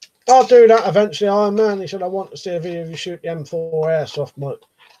 I'll do that eventually, Iron Man. He said, I want to see a video of you shoot the M4 airsoft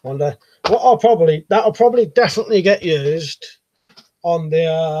one day. That'll probably definitely get used on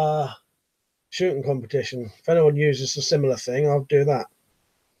the shooting competition. If anyone uses a similar thing, I'll do that.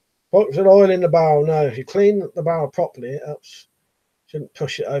 Put oil in the barrel. No, if you clean the barrel properly, it helps. Shouldn't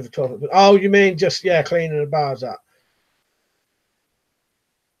push it over 12. Oh, you mean just cleaning the barrels up?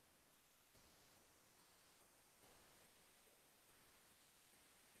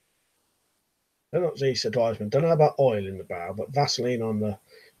 They're not Z's advisement. Don't know about oil in the barrel, but Vaseline on the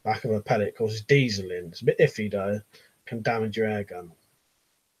back of a pellet causes dieseling. It's a bit iffy though. Can damage your air gun.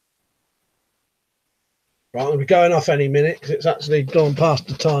 Right, I'll be going off any minute because it's actually gone past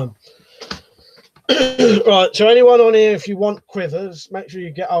the time. Right, so anyone on here, if you want quivers, make sure you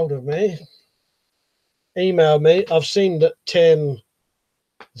get hold of me. Email me. I've seen that Tim,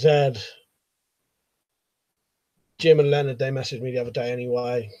 Zed, Jim and Leonard, they messaged me the other day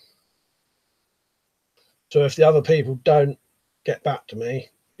anyway. So if the other people don't get back to me,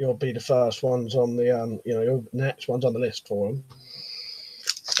 you'll be the first ones on the, you're the next ones on the list for them.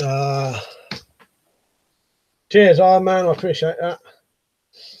 Cheers, Iron Man. I appreciate that.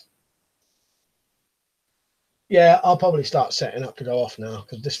 Yeah, I'll probably start setting up to go off now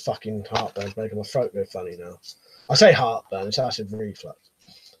because this fucking heartburn's making my throat go funny now. I say heartburn, it's acid reflux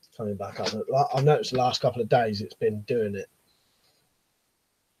coming back up. I've noticed the last couple of days it's been doing it.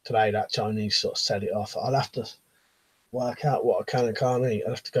 Today, that Chinese sort of set it off. I'll have to work out what I can and can't eat.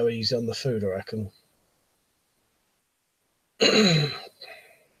 I'll have to go easy on the food, I reckon.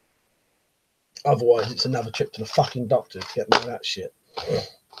 Otherwise, it's another trip to the fucking doctor to get me that shit.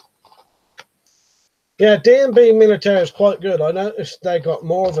 Yeah, D&B military is quite good. I noticed they got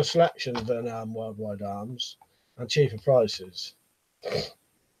more of a selection than Worldwide Arms and cheaper prices.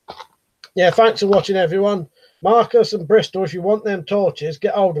 Yeah, thanks for watching, everyone. Marcus and Bristol, if you want them torches,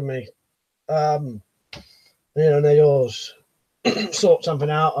 get hold of me. They're yours. Sort something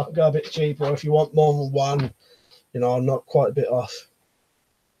out. I can go a bit cheaper. If you want more than one, I'm not quite a bit off.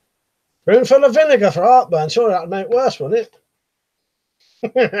 Room full of vinegar for heartburn. Sure, that'd make it worse, wouldn't it?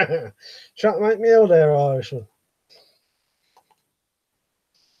 Trying to make me ill there, Irishman.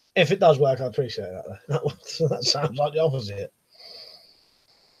 If it does work, I appreciate that. That sounds like the opposite.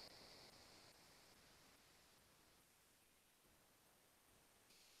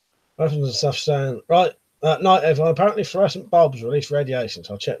 Weapons and stuff saying, right, night everyone. Apparently fluorescent bulbs release radiation,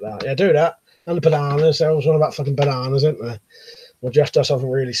 so I'll check that. Yeah, do that. And the bananas. They're always on about fucking bananas, isn't they? We'll just do something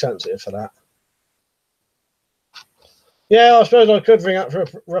really sensitive for that. Yeah, I suppose I could ring up for a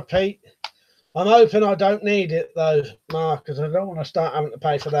repeat. I'm hoping I don't need it though, Mark, because I don't want to start having to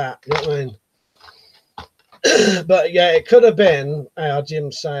pay for that. You know what I mean? But yeah, it could have been.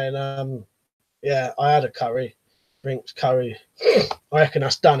 Jim's saying, yeah, I had a curry, drinks curry. I reckon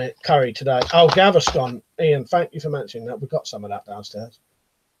that's done it. Curry today. Oh, Gaviscon, Ian, thank you for mentioning that. We've got some of that downstairs.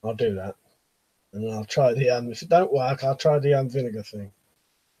 I'll do that, and I'll try the if it don't work, I'll try the vinegar thing.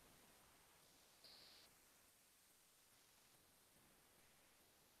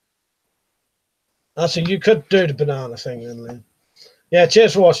 So you could do the banana thing then, Lynn. Yeah,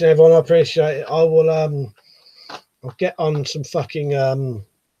 cheers for watching, everyone. I appreciate it. I will I'll get on some fucking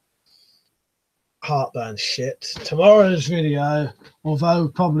heartburn shit. Tomorrow's video, although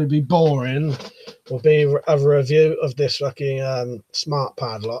probably be boring, will be a review of this fucking smart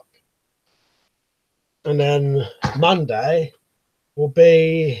padlock. And then Monday will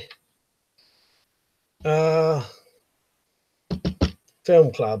be film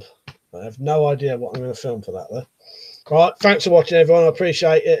club. I have no idea what I'm going to film for that though. All right, thanks for watching, everyone. I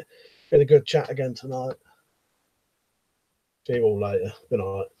appreciate it. Been a good chat again tonight. See you all later. Good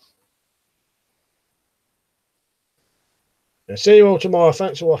night. Yeah, see you all tomorrow.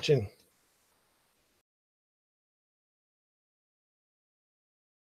 Thanks for watching.